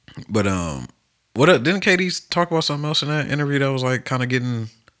 But didn't KD talk about something else in that interview that was like kind of getting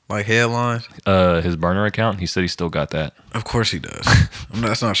like headlines? His burner account. He said he still got that. Of course he does.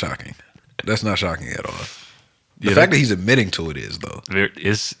 That's not shocking. That's not shocking at all. The Yeah, fact that he's admitting to it is though. There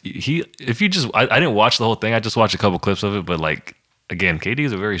is he. If you just, I didn't watch the whole thing. I just watched a couple clips of it. But like again, KD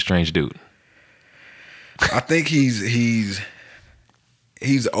is a very strange dude. I think he's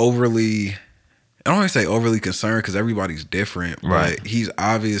overly. I don't want to say overly concerned because everybody's different, Right. but he's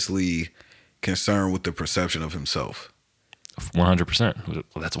obviously concerned with the perception of himself. 100%. Well,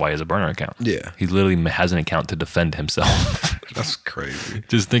 that's why he has a burner account. Yeah. He literally has an account to defend himself. That's crazy.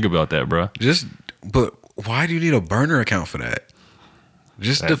 Just think about that, bro. But why do you need a burner account for that?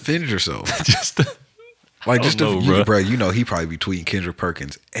 Just defend yourself. Just Like, just don't know, bro. You know, he probably be tweeting Kendrick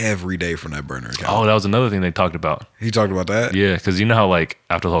Perkins every day from that burner account. oh, that was another thing they talked about. He talked about that. Yeah, because you know how like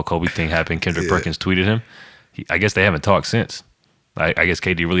after the whole Kobe thing happened, Kendrick Yeah. Perkins tweeted him. I guess they haven't talked since. I guess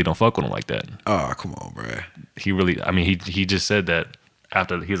KD really don't fuck with him like that. Oh, come on, bro. He really. I mean, he just said that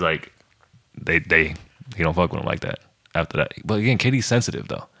after he's like he don't fuck with him like that after that. But again, KD's sensitive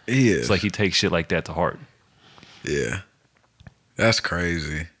though. He is. It's like he takes shit like that to heart. Yeah, that's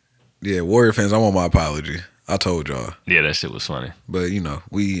crazy. Yeah, Warrior fans, I want my apology. I told y'all, Yeah, that shit was funny. but you know,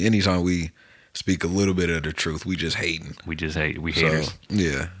 anytime we speak a little bit of the truth, we just hating. We just we So haters.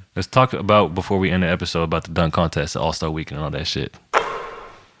 yeah, Let's talk about before we end the episode about the dunk contest, the All-Star Weekend, and all that shit.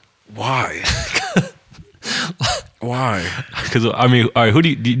 why? Why? Because I mean, all right, do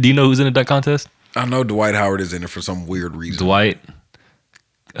you know who's in the dunk contest? I know Dwight Howard is in it for some weird reason. Dwight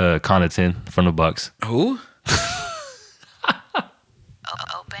Connaughton from the Bucks. Who?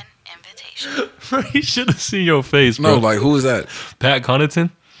 Open invitation. Bro, you should have seen your face, No, bro. like who is that? Pat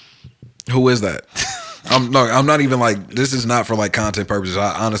Connaughton. Who is that? I'm not even like, this is not for like content purposes.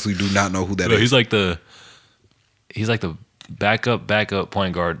 I honestly do not know who that Bro, is. he's like the backup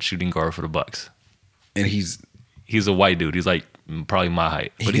point guard, shooting guard for the Bucks. And he's He's a white dude. He's like probably my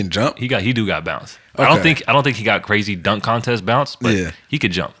height. He can jump? He do got bounce. Okay. I don't think he got crazy dunk contest bounce, but Yeah. he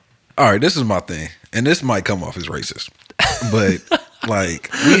could jump. all right. This is my thing, and this might come off as racist, but like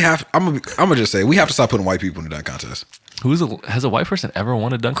I'm gonna just say we have to stop putting white people in the dunk contest. Has a white person ever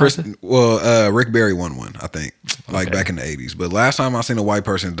won a dunk Chris, contest? well, Rick Barry won one, I think, like Okay. back in the '80s. But last time I seen a white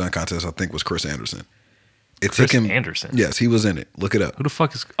person in the dunk contest, I think was Chris Anderson. It Chris took him. Anderson? Yes, he was in it. Look it up. Who the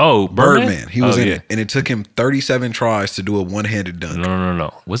fuck is? Oh, Birdman. He was Oh, in yeah. it, and it took him 37 tries to do a one-handed dunk.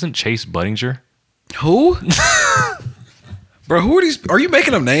 No. Wasn't Chase Budinger? Who? Bro, who are these? Are you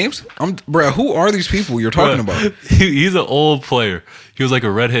making up names? Bro, who are these people you're talking about? He's an old player. He was like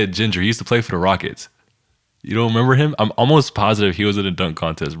a redhead ginger. He used to play for the Rockets. You don't remember him? I'm almost positive he was in a dunk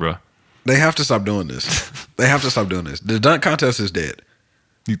contest, bro. They have to stop doing this. They have to stop doing this. The dunk contest is dead.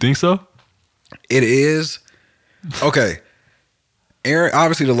 You think so? It is. Okay. Aaron,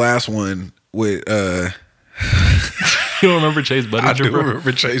 obviously the last one with You don't remember Chase Budinger? I do bro?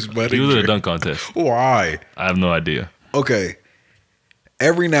 remember Chase Budinger. He was in a dunk contest. Why? I have no idea. Okay.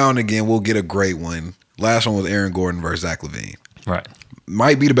 every now and again we'll get a great one. Last one was Aaron Gordon versus Zach LaVine. Right.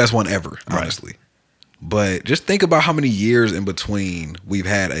 Might be the best one ever, Right. honestly. But just think about how many years in between we've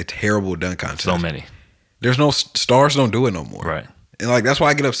had a terrible dunk contest. So many. There's no stars don't do it no more. Right. And like that's why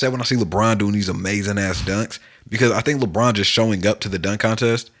I get upset when I see LeBron doing these amazing ass dunks because I think LeBron just showing up to the dunk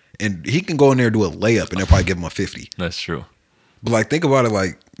contest and he can go in there and do a layup and they'll probably give him a 50. That's true. But like think about it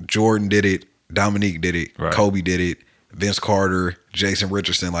like Jordan did it, Dominique did it, Right. Kobe did it, Vince Carter, Jason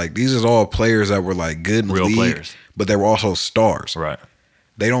Richardson. Like these are all players that were like good in the Real league, players. but they were also stars. Right.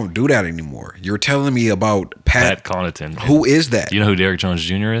 They don't do that anymore. You're telling me about Pat Pat. Connaughton. Who is that? Do you know who Derrick Jones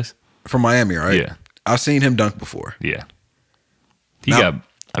Jr. is? From Miami, right? Yeah. I've seen him dunk before. Yeah. He Now- got,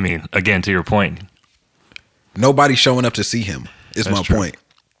 I mean, again, to your point, Nobody's showing up to see him. Is That's my true. point.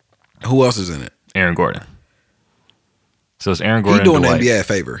 Who else is in it? Aaron Gordon. So it's Aaron He's Gordon. doing the Dwight. NBA a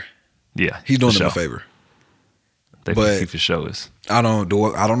favor. Yeah. He's doing for them a sure. favor. They but- think the show is. I don't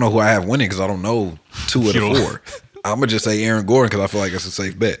know who I have winning because I don't know two of the You don't- four. I'm gonna just say Aaron Gordon because I feel like it's a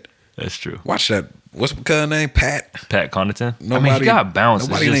safe bet. That's true. Watch that. What's my cousin name? Pat. Pat Connaughton. I mean, he got bounced.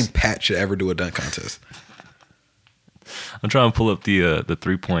 Nobody It's just- named Pat should ever do a dunk contest. I'm trying to pull up the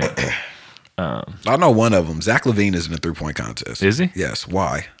 3-point. I know one of them. Zach LaVine is in the 3-point contest. Is he? Yes.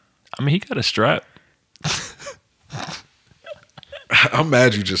 Why? I mean, he got a strap. I'm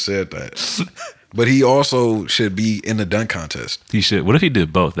mad you just said that. But he also should be in the dunk contest. He should. What if he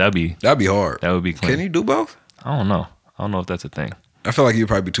did both? That'd be hard. That would be clean. Can he do both? I don't know. I don't know if that's a thing. I feel like he'd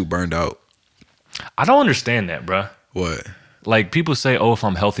probably be too burned out. I don't understand that, bruh. What? Like people say, "Oh, if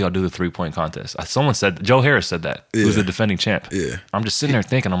I'm healthy, I'll do the 3-point contest." Someone said Joe Harris said that. Who's Yeah. the defending champ? Yeah. I'm just sitting there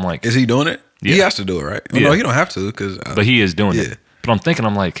thinking, I'm like, Is he doing it? He Yeah. has to do it, right? Well, Yeah. No, he don't have to because. but he is doing Yeah. it. But I'm thinking,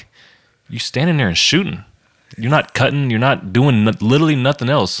 I'm like, you standing there and shooting. You're not cutting. You're not doing literally nothing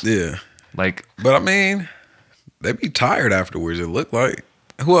else. Yeah. Like, But I mean, they'd be tired afterwards. It looked like.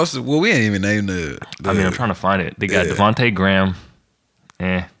 Who else? Well, we ain't even named the. I mean, I'm trying to find it. They got Yeah. Devontae Graham.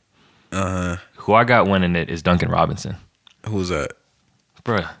 Uh-huh. Who I got winning it is Duncan Robinson. Who's that?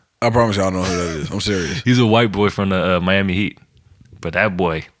 Bruh. I promise y'all know who that is. I'm serious. He's a white boy from the Miami Heat. But that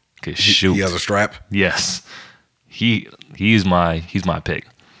boy could shoot. He has a strap. Yes. He's my pick.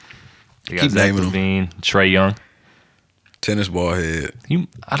 They got Keep Zach naming 'em. LaVine, Trey Young. Tennis ball head.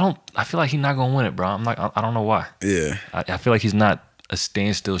 I feel like he's not gonna win it, bro. I don't know why. Yeah. I feel like he's not a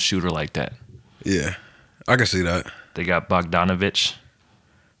standstill shooter like that. Yeah. I can see that. They got Bogdanovich,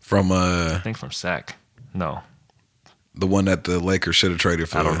 From I think from SAC. No, the one that the Lakers should have traded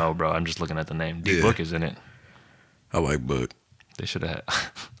for. I don't know, bro. I'm just looking at the name. D Yeah. Book is in it. I like Book. They should have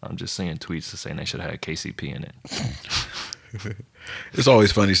had. I'm just seeing tweets saying they should have had KCP in it. It's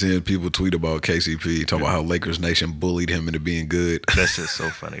always funny seeing people tweet about KCP, talking about how Lakers Nation bullied him into being good. That's just so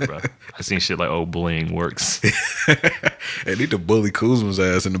funny, bro. I seen shit like, oh, bullying works. They need to bully Kuzma's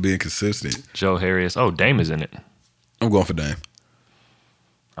ass into being consistent. Joe Harris. Oh, Dame is in it. I'm going for Dame.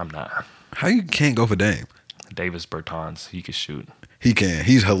 I'm not. How you can't go for Dame? Davis Bertans. He could shoot. He can.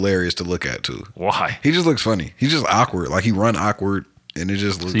 He's hilarious to look at too. Why? He just looks funny. He's just awkward. Like he run awkward, and it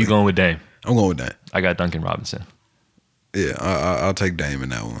just looks. So you like, going with Dame? I'm going with that. I got Duncan Robinson. Yeah, I'll take Dame in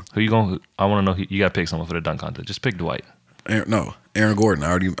that one. Who you going? I want to know. You got to pick someone for the dunk contest. Just pick Dwight. Aaron Gordon.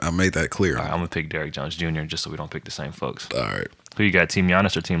 I made that clear. All right, I'm gonna pick Derrick Jones Jr. just so we don't pick the same folks. All right. Who you got? Team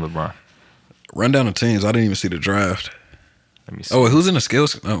Giannis or Team LeBron? Run down the teams. I didn't even see the draft. Let me see. Oh, wait, who's in the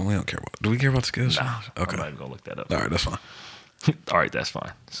skills? No, we don't care about. Do we care about the skills? Nah, Okay. I'm not even gonna look that up. All right, that's fine. All right, that's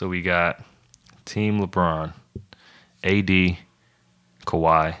fine. So we got Team LeBron, AD,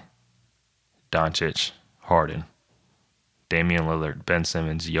 Kawhi, Doncic, Harden, Damian Lillard, Ben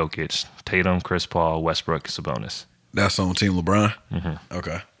Simmons, Jokic, Tatum, Chris Paul, Westbrook, Sabonis. That's on Team LeBron. Mm-hmm.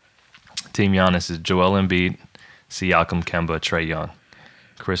 Okay. Team Giannis is Joel Embiid, Siakam, Kemba, Trae Young,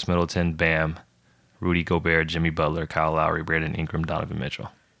 Chris Middleton, Bam, Rudy Gobert, Jimmy Butler, Kyle Lowry, Brandon Ingram, Donovan Mitchell.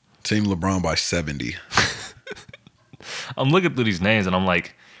 Team LeBron by 70. I'm looking through these names and I'm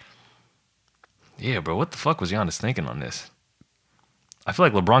like, yeah, bro, what the fuck was Giannis thinking on this? I feel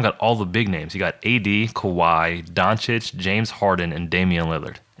like LeBron got all the big names. He got AD, Kawhi, Doncic, James Harden, and Damian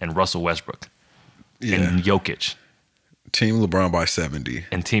Lillard, and Russell Westbrook, Yeah. and Jokic. Team LeBron by 70.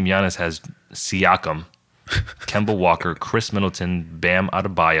 And Team Giannis has Siakam, Kemba Walker, Chris Middleton, Bam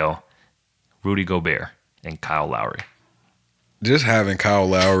Adebayo, Rudy Gobert, and Kyle Lowry. Just having Kyle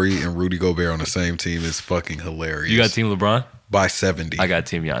Lowry and Rudy Gobert on the same team is fucking hilarious. You got Team LeBron? by 70. I got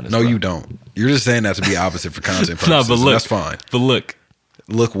Team Giannis. No, bro. you don't. You're just saying that to be opposite for content purposes. No, but and look, that's fine. But look,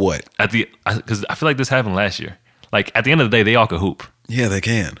 Look what? because I feel like this happened last year. Like at the end of the day, they all could hoop. Yeah, they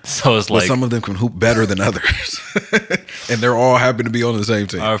can. So it's But like, some of them can hoop better than others. And they're all happen to be on the same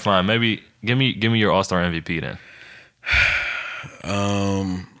team. all right, fine. Maybe give me your All-Star MVP then.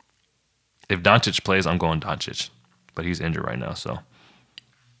 If Doncic plays, I'm going Doncic, but he's injured right now. So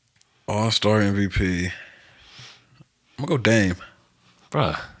All-Star MVP. I'm gonna go Dame.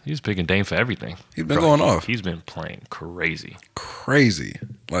 bruh, he's picking Dame for everything. He's been going off. He's been playing crazy. Crazy.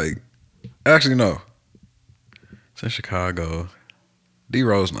 Like, actually, no. It's in Chicago.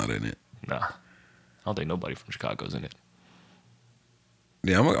 D-Rose not in it. Nah, I don't think nobody from Chicago's in it.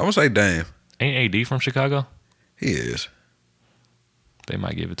 Yeah, I'm gonna say Dame. Ain't AD from Chicago? He is. They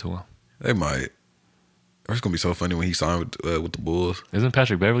might give it to him. They might. It's gonna be so funny when he signed with the Bulls. Isn't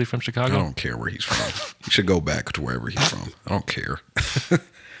Patrick Beverly from I Chicago? don't care where he's from. He should go back to wherever he's from. I don't care.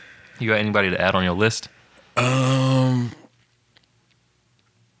 You got anybody to add on your list?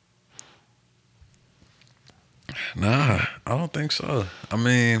 Nah, I don't think so. I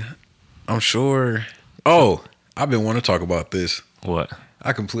mean, I'm sure. Oh, I've been wanting to talk about this. What?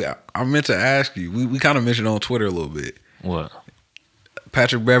 I meant to ask you. We kind of mentioned on Twitter a little bit. What?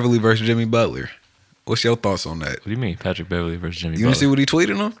 Patrick Beverly versus Jimmy Butler. What's your thoughts on that? What do you mean, Patrick Beverly versus Jimmy You didn't see Butler? what he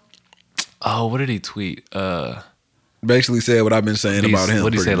tweeted him? Oh, what did he tweet? Basically said what I've been saying about him.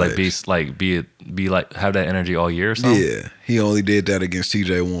 What did he say? pretty Be much. like, have that energy all year or something? Yeah, he only did that against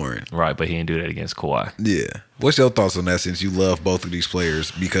T.J. Warren. Right, but he didn't do that against Kawhi. Yeah. What's your thoughts on that? Since you love both of these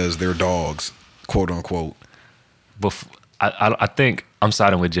players because they're dogs, quote unquote. But I think I'm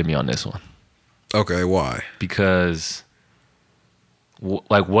siding with Jimmy on this one Okay, why? because,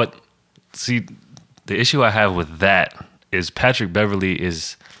 see, the issue I have with that is Patrick Beverly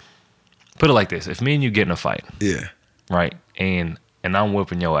is, put it like this: if me and you get in a fight, Yeah, right, and I'm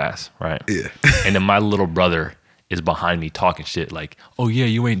whipping your ass, right, yeah, and then my little brother is behind me talking shit like, oh yeah,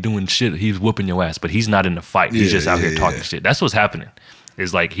 you ain't doing shit, he's whooping your ass, but he's not in the fight, he's Yeah, just out here yeah, talking yeah. shit. That's what's happening.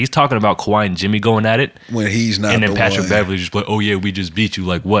 It's like he's talking about Kawhi and Jimmy going at it, when he's not. and then the Patrick one. Beverly just like, oh yeah, we just beat you,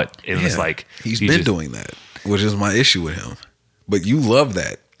 like what? And it's Yeah, like he's he been just- doing that, which is my issue with him. But you love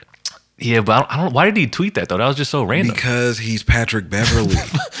that Yeah, but I don't. Why did he tweet that though? That was just so random. because he's Patrick Beverly.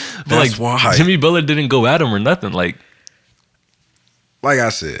 But, That's why. Jimmy Butler didn't go at him or nothing. Like Like I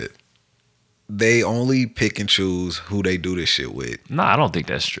said, they only pick and choose who they do this shit with. nah, I don't think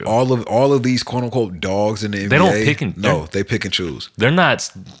that's true. All of these quote unquote dogs in the NBA. They don't pick and- no, they pick and choose. They're not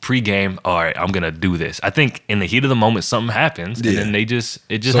pre-game. All right, I'm gonna do this. I think in the heat of the moment, something happens, and Yeah. then it just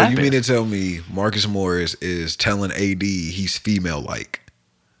So happens. you mean to tell me Marcus Morris is telling AD he's female like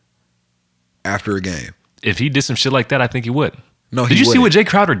after a game? If he did some shit like that, I think he would. No, did he you see what wouldn't. Jay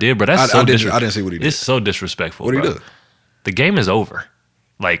Crowder did, bro? That's I didn't see what he did. It's so disrespectful. What'd he bro. do? The game is over.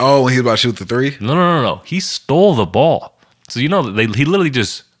 Like Oh, when he was about to shoot the three? no. He stole the ball. So you know he literally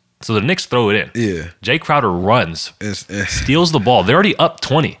just. So the Knicks throw it in. Yeah. Jay Crowder runs, It's steals the ball. They're already up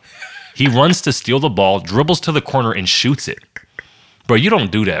 20. He runs to steal the ball, dribbles to the corner, and shoots it. Bro, you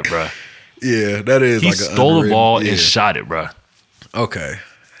don't do that, bro. yeah, that is He like a stole the underrated- ball yeah. and shot it, bro. Okay.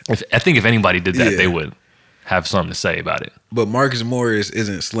 I think if anybody did that, Yeah. they would have something to say about it. But Marcus Morris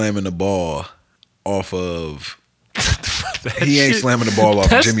isn't slamming the ball off of he ain't slamming the ball off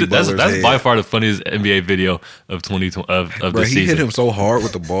Jimmy Butler's That's head. by far the funniest NBA video of 2020 of Bro, the he season. hit him so hard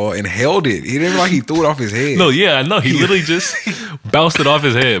with the ball and held it. He didn't like he threw it off his head. No, yeah, I know. He literally just bounced it off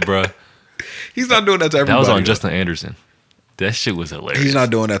his head, bro. He's not doing that to everybody. That was on though. Justin Anderson. That shit was hilarious. He's not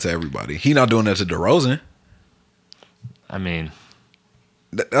doing that to everybody. He's not doing that to DeRozan. I mean,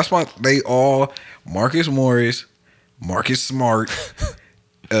 That's why they all Marcus Morris, Marcus Smart,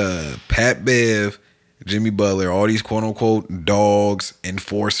 Pat Bev, Jimmy Butler, all these quote unquote dogs,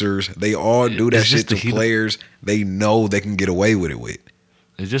 enforcers. They all do that It's just shit to the heat of- players they know they can get away with it with.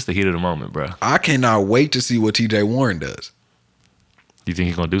 it's just the heat of the moment, bro. I cannot wait to see what TJ Warren does. You think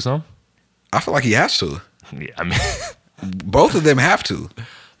he's gonna do something? I feel like he has to. Yeah, I mean, Both of them have to.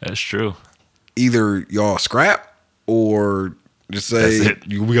 that's true. Either y'all scrap or just say That's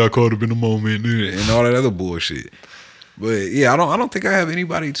it. we got caught up in the moment and all that other bullshit. But yeah, I don't think I have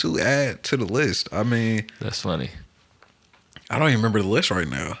anybody to add to the list. I mean, That's funny. I don't even remember the list right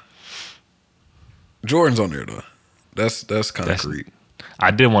now. Jordan's on there though. That's concrete.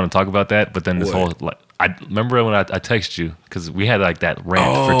 I did want to talk about that, but then this What? whole I remember when I texted you because we had like that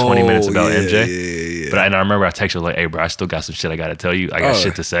rant for 20 minutes about yeah, MJ. Yeah. But and I remember I texted you like, "Hey, bro, I still got some shit I got to tell you. I got Oh.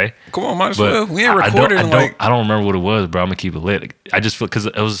 shit to say." Come on, might as But well. We ain't I recorded in like I don't remember what it was, bro. I'm gonna keep it lit. I just feel because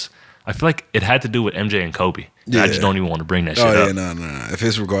it was. I feel like it had to do with MJ and Kobe. And I just Yeah. don't even want to bring that shit oh up. yeah, no. If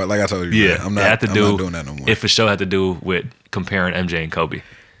it's regard, like I told you, Yeah, man, I'm it not. had to I'm do not doing that no more. If a show had to do with comparing MJ and Kobe,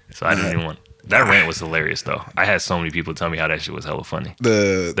 so I didn't even want. That rant was hilarious though. I had so many people tell me how that shit was hella funny.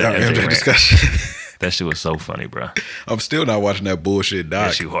 the that MJ MJ rant. discussion. That shit was so funny, bro. I'm still not watching that bullshit doc.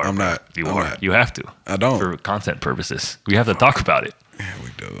 Yes, you are. I'm bro. not. You I'm are. not. You have to. I don't. For content purposes, we have to talk about it. Yeah, we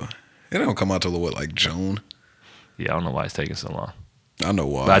do. It don't come out till what, like June? Yeah, I don't know why it's taking so long. I know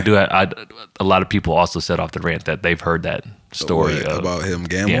why. But a lot of people also said off the rant that they've heard that story About him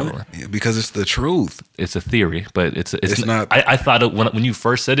gambling. Yeah, because it's the truth. It's a theory, but it's not. I thought when you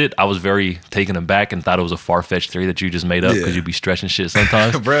first said it, I was very taken aback and thought it was a far fetched theory that you just made up because you'd be stretching shit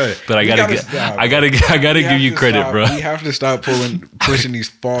sometimes. Bro, but I gotta give you credit, bro. We have to stop pushing these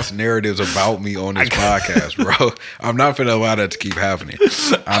false narratives about me on this podcast, bro. I'm not gonna allow that to keep happening.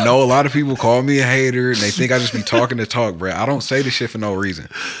 I know a lot of people call me a hater and they think I just be talking to talk, bro. I don't say this shit for no reason.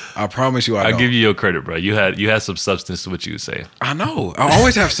 I promise you, I'll give you your credit, bro. You had some substance to what you say. I know. I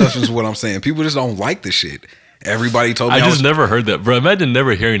always have substance to what I'm saying. People just don't like the shit. Everybody told me I just never heard that, bro. Imagine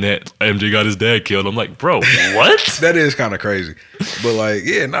never hearing that MJ got his dad killed. I'm like, bro, what? That is kind of crazy. But like,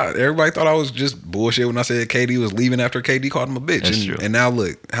 yeah, everybody thought I was just bullshit when I said KD was leaving after KD called him a bitch. That's true. And now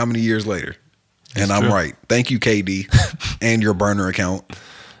look, how many years later? And That's I'm true. right. Thank you, KD, and your burner account.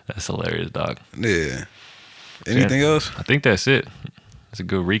 That's hilarious, dog. Yeah. Anything else? I think that's it. That's a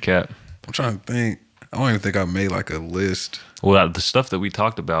good recap. I'm trying to think. I don't even think I made like a list. Well, the stuff that we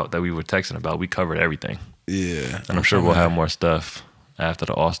talked about, that we were texting about, we covered everything. Yeah. And I'm sure we'll have more stuff after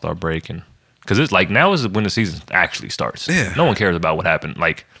the All-Star break. And because it's like now is when the season actually starts. Yeah. No one cares about what happened.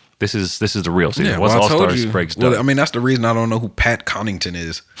 Like this is the real season. Yeah, Once I told All-Star you. break's done. Well, I mean, that's the reason I don't know who Pat Connaughton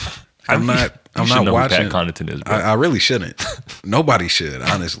is. I'm not You should know watching. who Pat Connaughton is, bro. I really shouldn't. Nobody should,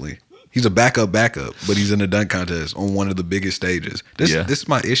 honestly. He's a backup, but he's in the dunk contest on one of the biggest stages. This is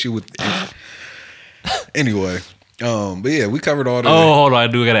my issue with. Anyway, but yeah, we covered all the. Oh, hold on. I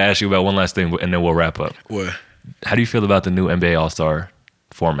do got to ask you about one last thing, and then we'll wrap up. What? How do you feel about the new NBA All-Star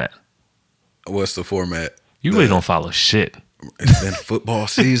format? What's the format? You really don't follow shit. It's been football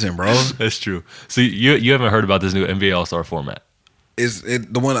season, bro. That's true. See, you haven't heard about this new NBA All-Star format. Is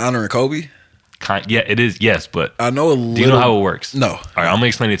it the one honoring Kobe? Yeah, it is. Yes, but I know a little. do you know how it works? No. All right, I'm gonna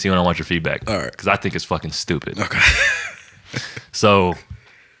explain it to you, and I want your feedback. All right. Because I think it's fucking stupid. Okay. So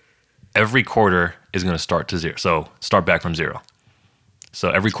every quarter is gonna start to zero. So start back from zero.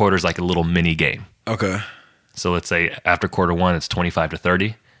 So every quarter is like a little mini game. Okay. So let's say after quarter one, it's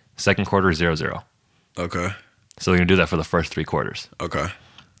 25-30. Second quarter is 0-0. Okay. So they're gonna do that for the first three quarters. Okay.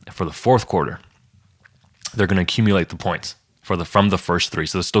 For the fourth quarter, they're gonna accumulate the points from the first three.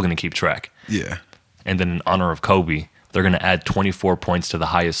 So they're still gonna keep track. Yeah. And then in honor of Kobe, they're going to add 24 points to the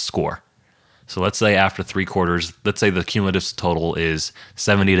highest score. So let's say after three quarters, let's say the cumulative total is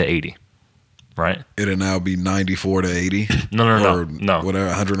 70-80, right? It'll now be 94 to 80. No. Whatever,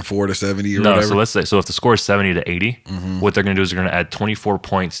 104 to 70 or No, whatever. so let's say, if the score is 70-80, what they're going to do is they're going to add 24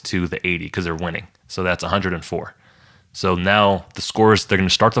 points to the 80 because they're winning. So that's 104. So now the scores, they're going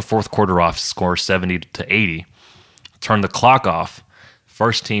to start the fourth quarter off, score 70-80, turn the clock off,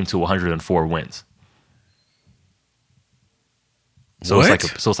 first team to 104 wins. So What?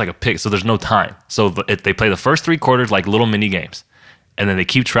 it's like a pick. So there's no time. So they play the first three quarters like little mini games, and then they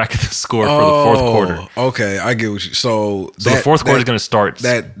keep track of the score for the fourth quarter. Okay, I get what you. So the fourth quarter is going to start.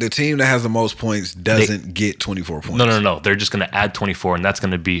 That the team that has the most points doesn't get 24 points. No. They're just going to add 24, and that's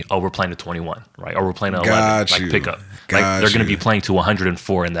going to be we're playing to 21, right? Or we're playing to 11, Got like you. pickup. Got Like they're going to you. be playing to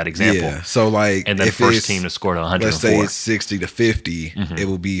 104 in that example. Yeah. So like, And then if first it's- team to score to 104 Let's say it's 60 to 50. It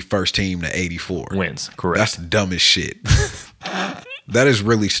will be first team to 84. wins. Correct. That's dumb as shit. That is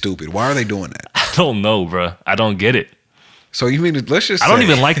really stupid. Why are they doing that? I don't know, bro. I don't get it. So you mean let's just? I don't say-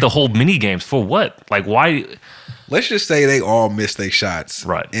 even like the whole mini games. For what? Like why? Let's just say they all miss their shots,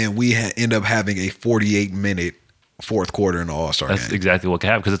 Right. And we end up having a 48-minute fourth quarter in the All-Star That's game. exactly what can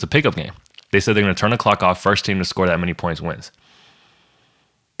happen because it's a pickup game. They said they're going to turn the clock off. First team to score that many points wins.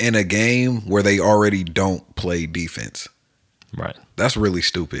 In a game where they already don't play defense. Right. That's really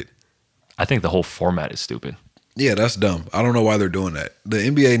stupid. I think the whole format is stupid. Yeah, that's dumb. I don't know why they're doing that. The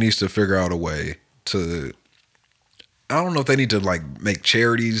NBA needs to figure out a way to. I don't know if they need to like make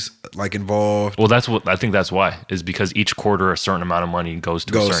charities like involved. Well, I think that's why is because each quarter a certain amount of money goes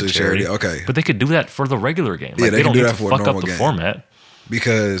to a certain charity. Okay. But they could do that for the regular game. Yeah, Like, they they can don't do need that to for a fuck up normal the game. format.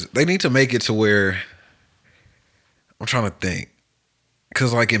 Because they need to make it to where I'm trying to think.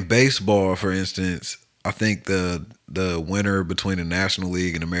 Because like in baseball, for instance, I think the winner between the National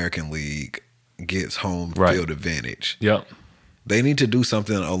League and American League gets home Right. field advantage. Yep. They need to do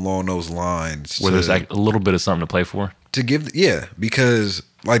something along those lines Where there's like a little bit of something to play for. to give. Yeah, because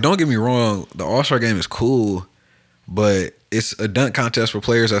like don't get me wrong, the All-Star game is cool, but it's a dunk contest for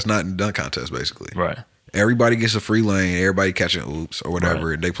players that's not in dunk contest basically. Right. Everybody gets a free lane, everybody catching oops or whatever,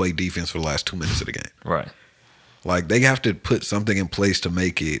 Right. and they play defense for the last 2 minutes of the game. Right. Like they have to put something in place to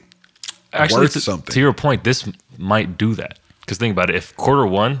make it Actually, worth something. to your point, this might do that. Because think about it. If quarter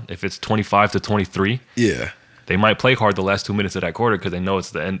one, if it's 25-23, Yeah, they might play hard the last 2 minutes of that quarter because they know it's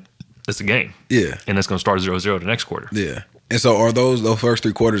the It's a game. Yeah. And it's going to start 0-0 the next quarter. Yeah. And so are those first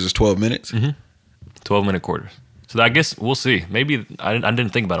 3 quarters is 12 minutes? 12-minute quarters. So I guess we'll see. Maybe I didn't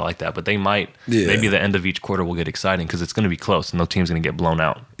think about it like that, but they might. Yeah. Maybe the end of each quarter will get exciting because it's going to be close. No team's going to get blown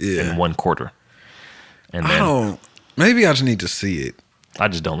out in one quarter. And then Maybe I just need to see it. I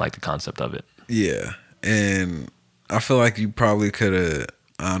just don't like the concept of it. Yeah. And I feel like you probably could have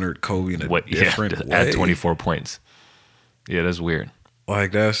honored Kobe in a different way. Add 24 points. Yeah, that's weird.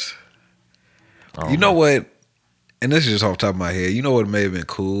 Like that's, you know what? And this is just off the top of my head. You know what may have been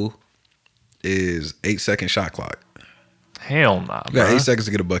cool is 8-second shot clock. Hell nah, You got bro. 8 seconds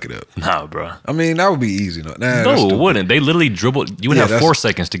to get a bucket up. Nah, bro. I mean, that would be easy. No, No, it wouldn't. They literally dribble. You would have 4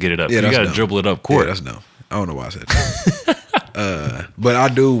 seconds to get it up. Yeah, You that's got to dumb. dribble it up Yeah, court. that's no. I don't know why I said that. But I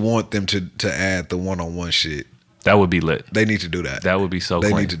do want them to add the one-on-one shit. That would be lit. They need to do that. That would be so They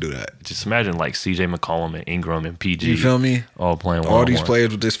clean. need to do that. Just imagine like CJ McCollum and Ingram and PG. You feel me? All playing All these one-on-one.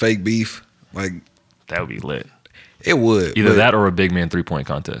 players with this fake beef, like That would be lit. it would. Either but that or a big man 3-point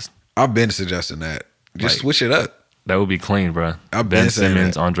contest. I've been suggesting that. Just Like- switch it up. That would be clean, bro. I've been Ben saying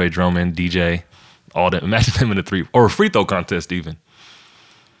Simmons, that. Andre Drummond, DJ, all that. Imagine them in a 3 or a free throw contest even.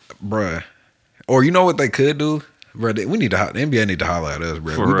 Bruh. Or you know what they could do? Bruh, we need to the NBA need to holler at us,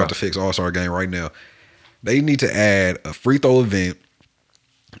 bruh. For We real. about to fix All-Star game right now. They need to add a free throw event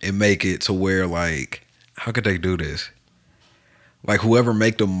and make it to where like how could they do this? Like whoever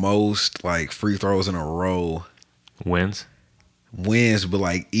make the most like free throws in a row Wins wins, but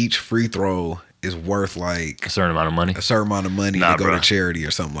like each free throw is worth like a certain amount of money. a certain amount of money Nah, to go bruh. to charity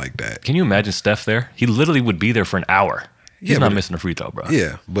or something like that. Can you imagine Steph there? He literally would be there for an hour. He's Yeah, not but- missing a free throw, bro.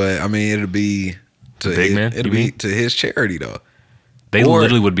 Yeah, but I mean it'll be to Big man, it'll you be mean? to his charity though. They Or-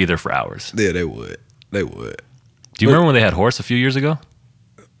 literally would be there for hours. Yeah, they would. They would. Do you remember when they had horse a few years ago?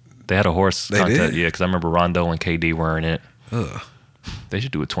 They had a horse They contest. did? Yeah, because I remember Rondo and KD were in it. Ugh. They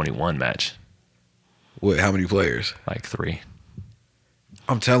should do a 21 match, What? How many players? like 3.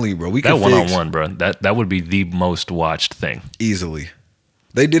 I'm telling you, bro. We That can one on fix one, bro. That would be the most watched thing. easily.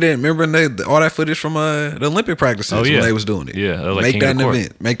 They did it. Remember all that footage from the Olympic practices Oh, yeah. when they was doing it. Yeah, they're like make King that of an Court.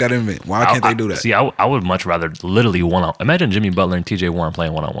 event. Make that an event. Why can't they do that? See, I would much rather literally one on. Imagine Jimmy Butler and TJ Warren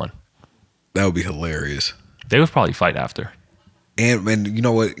playing one on one. That would be hilarious. They would probably fight after. And you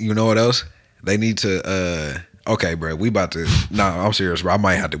know what? You know what else? They need to. Okay, bro. We about to. No, I'm serious, bro.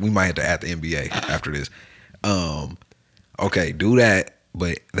 We might have to add the NBA after this. Okay, do that.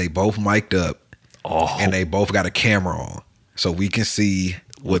 But they both mic'd up, and they both got a camera on, so we can see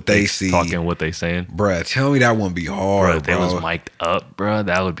what they see. Talking what they saying. Bruh, tell me that wouldn't be hard, Bro, if they bro. was mic'd up, bro,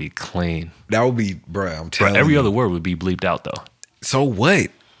 that would be clean. That would be, bruh, I'm Bro, telling every you. other word would be bleeped out though. So what?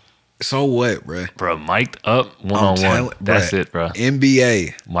 So what, bruh? Bro, mic'd up one on one. That's it, bro.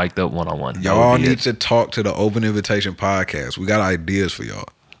 NBA, Mic'd up one on one. y'all need to talk to the Open Invitation podcast. We got ideas for y'all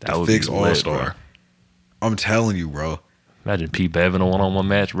That to would fix be lit, All Star. bro. I'm telling you, bro. Imagine Pete Bev in a one on one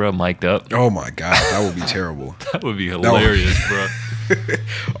match, bro. Mic'd up. Oh my god, that would be terrible. That would be hilarious, bro.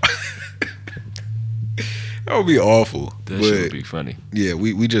 That would be awful. That But shit would be funny. yeah,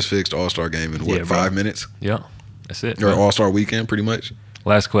 we just fixed All Star game in what, Yeah, bro. 5 minutes Yeah, that's it. or bro. All Star weekend, pretty much.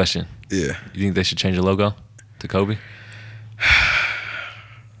 Last question. Yeah. You think they should change the logo to Kobe?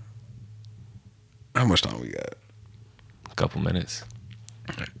 How much time we got? A couple minutes.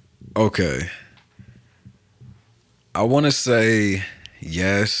 Okay. I want to say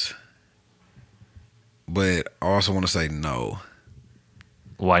yes, but I also want to say no.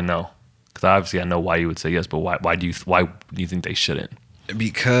 Why no? Because obviously I know why you would say yes, but why do you think they shouldn't?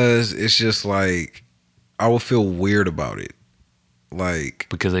 Because it's just like I would feel weird about it. Like,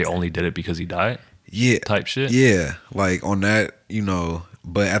 Because they only did it because he died? yeah, Type shit? Yeah, like on that,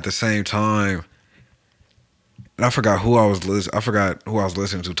 but at the same time, and I forgot who I was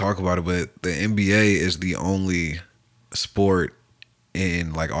listening to talk about it, but the NBA is the only sport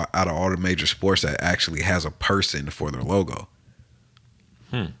in like out of all the major sports that actually has a person for their logo.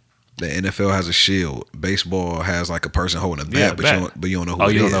 The NFL has a shield. Baseball has like a person holding a bat, Yeah, but bat. you don't know who Oh,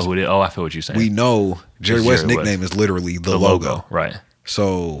 it you don't is. know who it is? Oh, I feel what you're saying. We know Jerry It's West's Jerry West. nickname is literally the logo. Right.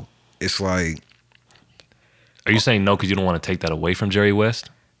 So it's like, Are you saying no because you don't want to take that away from Jerry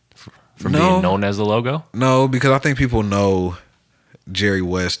West? From No. being known as the logo? no, because I think people know Jerry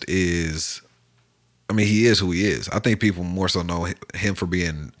West is, I mean, he is who he is. I think people more so know him for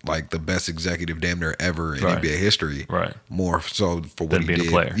being like the best executive damn near ever in Right. NBA history. Right. More so for what Than he being a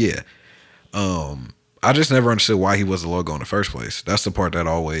did. player. Yeah. I just never understood why he was the logo in the first place. That's the part that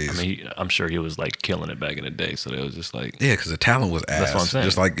always. I mean, I'm sure he was like killing it back in the day. So it was just like, yeah, because the talent was ass. what I'm saying.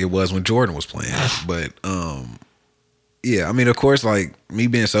 Just like it was when Jordan was playing. But yeah, I mean, of course, like me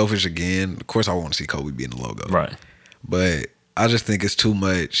being selfish again, of course I want to see Kobe being the logo. right. But I just think it's too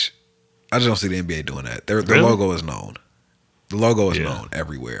much I just don't see the NBA doing that. Their Really? logo is known. The logo is Yeah. known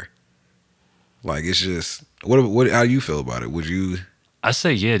everywhere. Like it's just what? How do you feel about it? Would you? I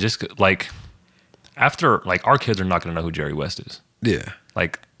say yeah, just like after like our kids are not going to know who Jerry West is. Yeah,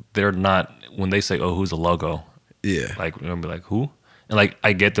 Like they're not when they say, "Oh, who's the logo?" yeah, Like they're gonna be like, "Who?" And like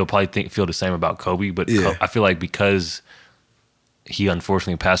I get they'll probably feel the same about Kobe, but Yeah. I feel like because he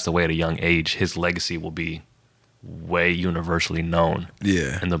unfortunately passed away at a young age, his legacy will be way universally known.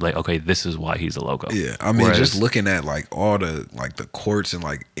 yeah. And they'll be like, "Okay, this is why he's a logo." Yeah, I mean, Whereas- just looking at like all the like the courts in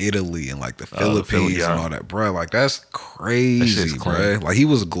like Italy and like the Philippines yeah. and all that, bro. Like that's crazy, shit's bro. clean. Like he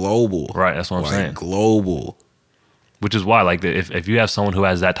was global, Right, that's what I'm like, saying. Global. Which is why, like, if you have someone who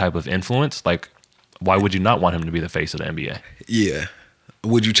has that type of influence, like, why would you not want him to be the face of the NBA? Yeah.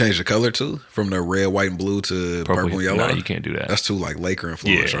 Would you change the color too, from the red, white, and blue to purple and yellow? No, you can't do that. That's too like Laker Yeah,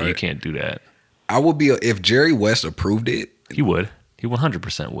 influence, right? you can't do that. I would be if Jerry West approved it. He would. He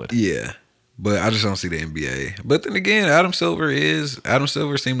 100% would. Yeah, but I just don't see the NBA. But then again, Adam Silver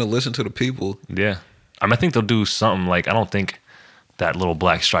seemed to listen to the people. Yeah. I think they'll do something like, I don't think that little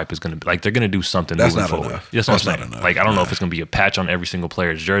black stripe is going to be, like, they're going to do something That's moving not forward. enough. That's what That's I'm not saying. enough. Like, I don't know if Nah. it's going to be a patch on every single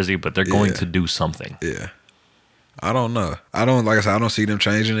player's jersey, but they're going Yeah. to do something. Yeah, I don't know. Like I said, I don't see them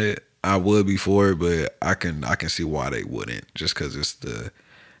changing it. I would be for it, but I can see why they wouldn't. Just because it's the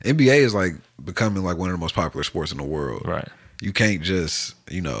NBA is like becoming like one of the most popular sports in the world. Right. You can't just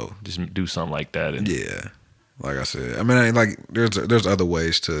Just do something like that. And yeah. Like I said, I mean, like there's other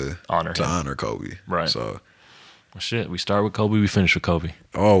ways to Honor him. honor Kobe. Right. So Well, shit, we start with Kobe, we finish with Kobe.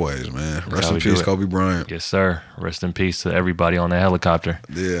 always, man. Rest how in we do peace, it. Kobe Bryant. Yes, sir. Rest in peace to everybody on that helicopter.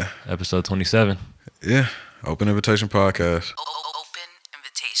 Yeah. Episode 27. Yeah. Open Invitation Podcast. Open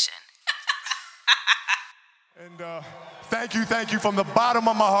invitation. And thank you from the bottom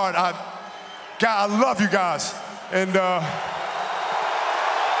of my heart. God, I love you guys. And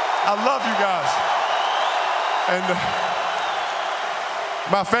I love you guys. And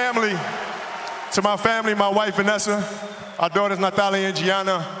my family, to my family, my wife Vanessa, our daughters Natalia and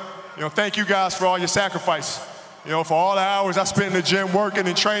Gianna, thank you guys for all your sacrifice. For all the hours I spent in the gym working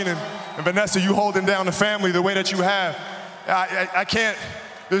and training. And Vanessa, you holding down the family the way that you have. I can't,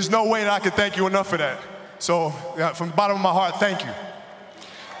 there's no way that I can thank you enough for that. So from the bottom of my heart, thank you.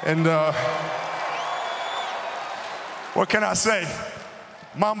 And what can I say?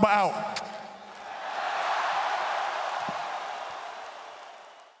 Mamba out.